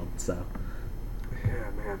the field, so.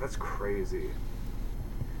 Yeah, man, that's crazy.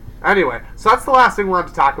 Anyway, so that's the last thing we wanted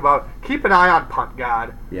to talk about. Keep an eye on Punt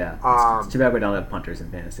God. Yeah, it's too bad we don't have punters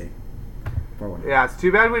in fantasy. Yeah, it's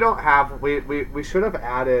too bad we don't have. We should have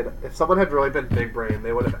added. If someone had really been big brain,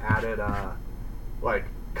 they would have added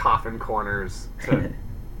coffin corners to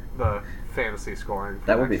the fantasy scoring.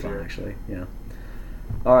 That would be fun, actually. Yeah.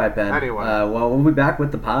 All right, Ben. Anyway. Well, we'll be back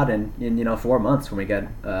with the pod in 4 months when we get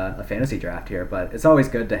a fantasy draft here. But it's always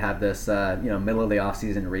good to have this middle of the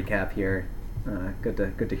offseason recap here. Good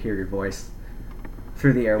to hear your voice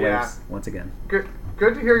through the airwaves once again. Good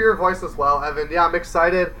to hear your voice as well, Evan. Yeah, I'm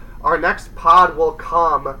excited. Our next pod will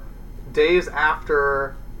come days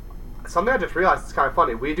after. Something I just realized is kind of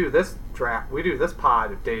funny. We do this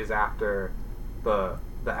pod days after the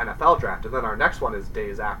NFL draft, and then our next one is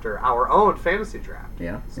days after our own fantasy draft.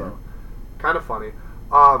 Yeah. So, kind of funny.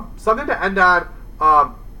 Something to end on.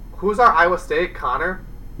 Who's our Iowa State? Connor?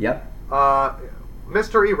 Yep.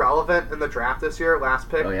 Mr. Irrelevant in the draft this year, last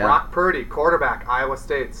pick. Oh, yeah. Brock Purdy, quarterback, Iowa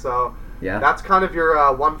State. So, that's kind of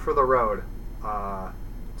your one for the road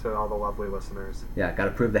to all the lovely listeners. Yeah, got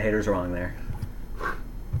to prove the haters wrong there.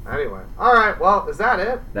 Anyway. All right, well, is that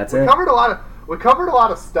it? That's it. We covered a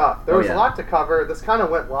lot of stuff. There was a yeah. lot to cover. This kind of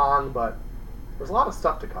went long, but there's a lot of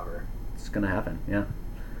stuff to cover. It's gonna happen, yeah.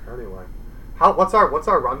 Anyway, what's our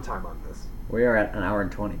runtime on this? We are at 1 hour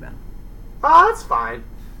and 20, Ben. Ah, that's fine.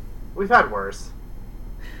 We've had worse.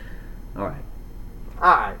 All right.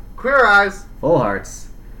 All right. Queer eyes. Full hearts.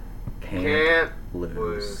 Can't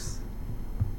lose.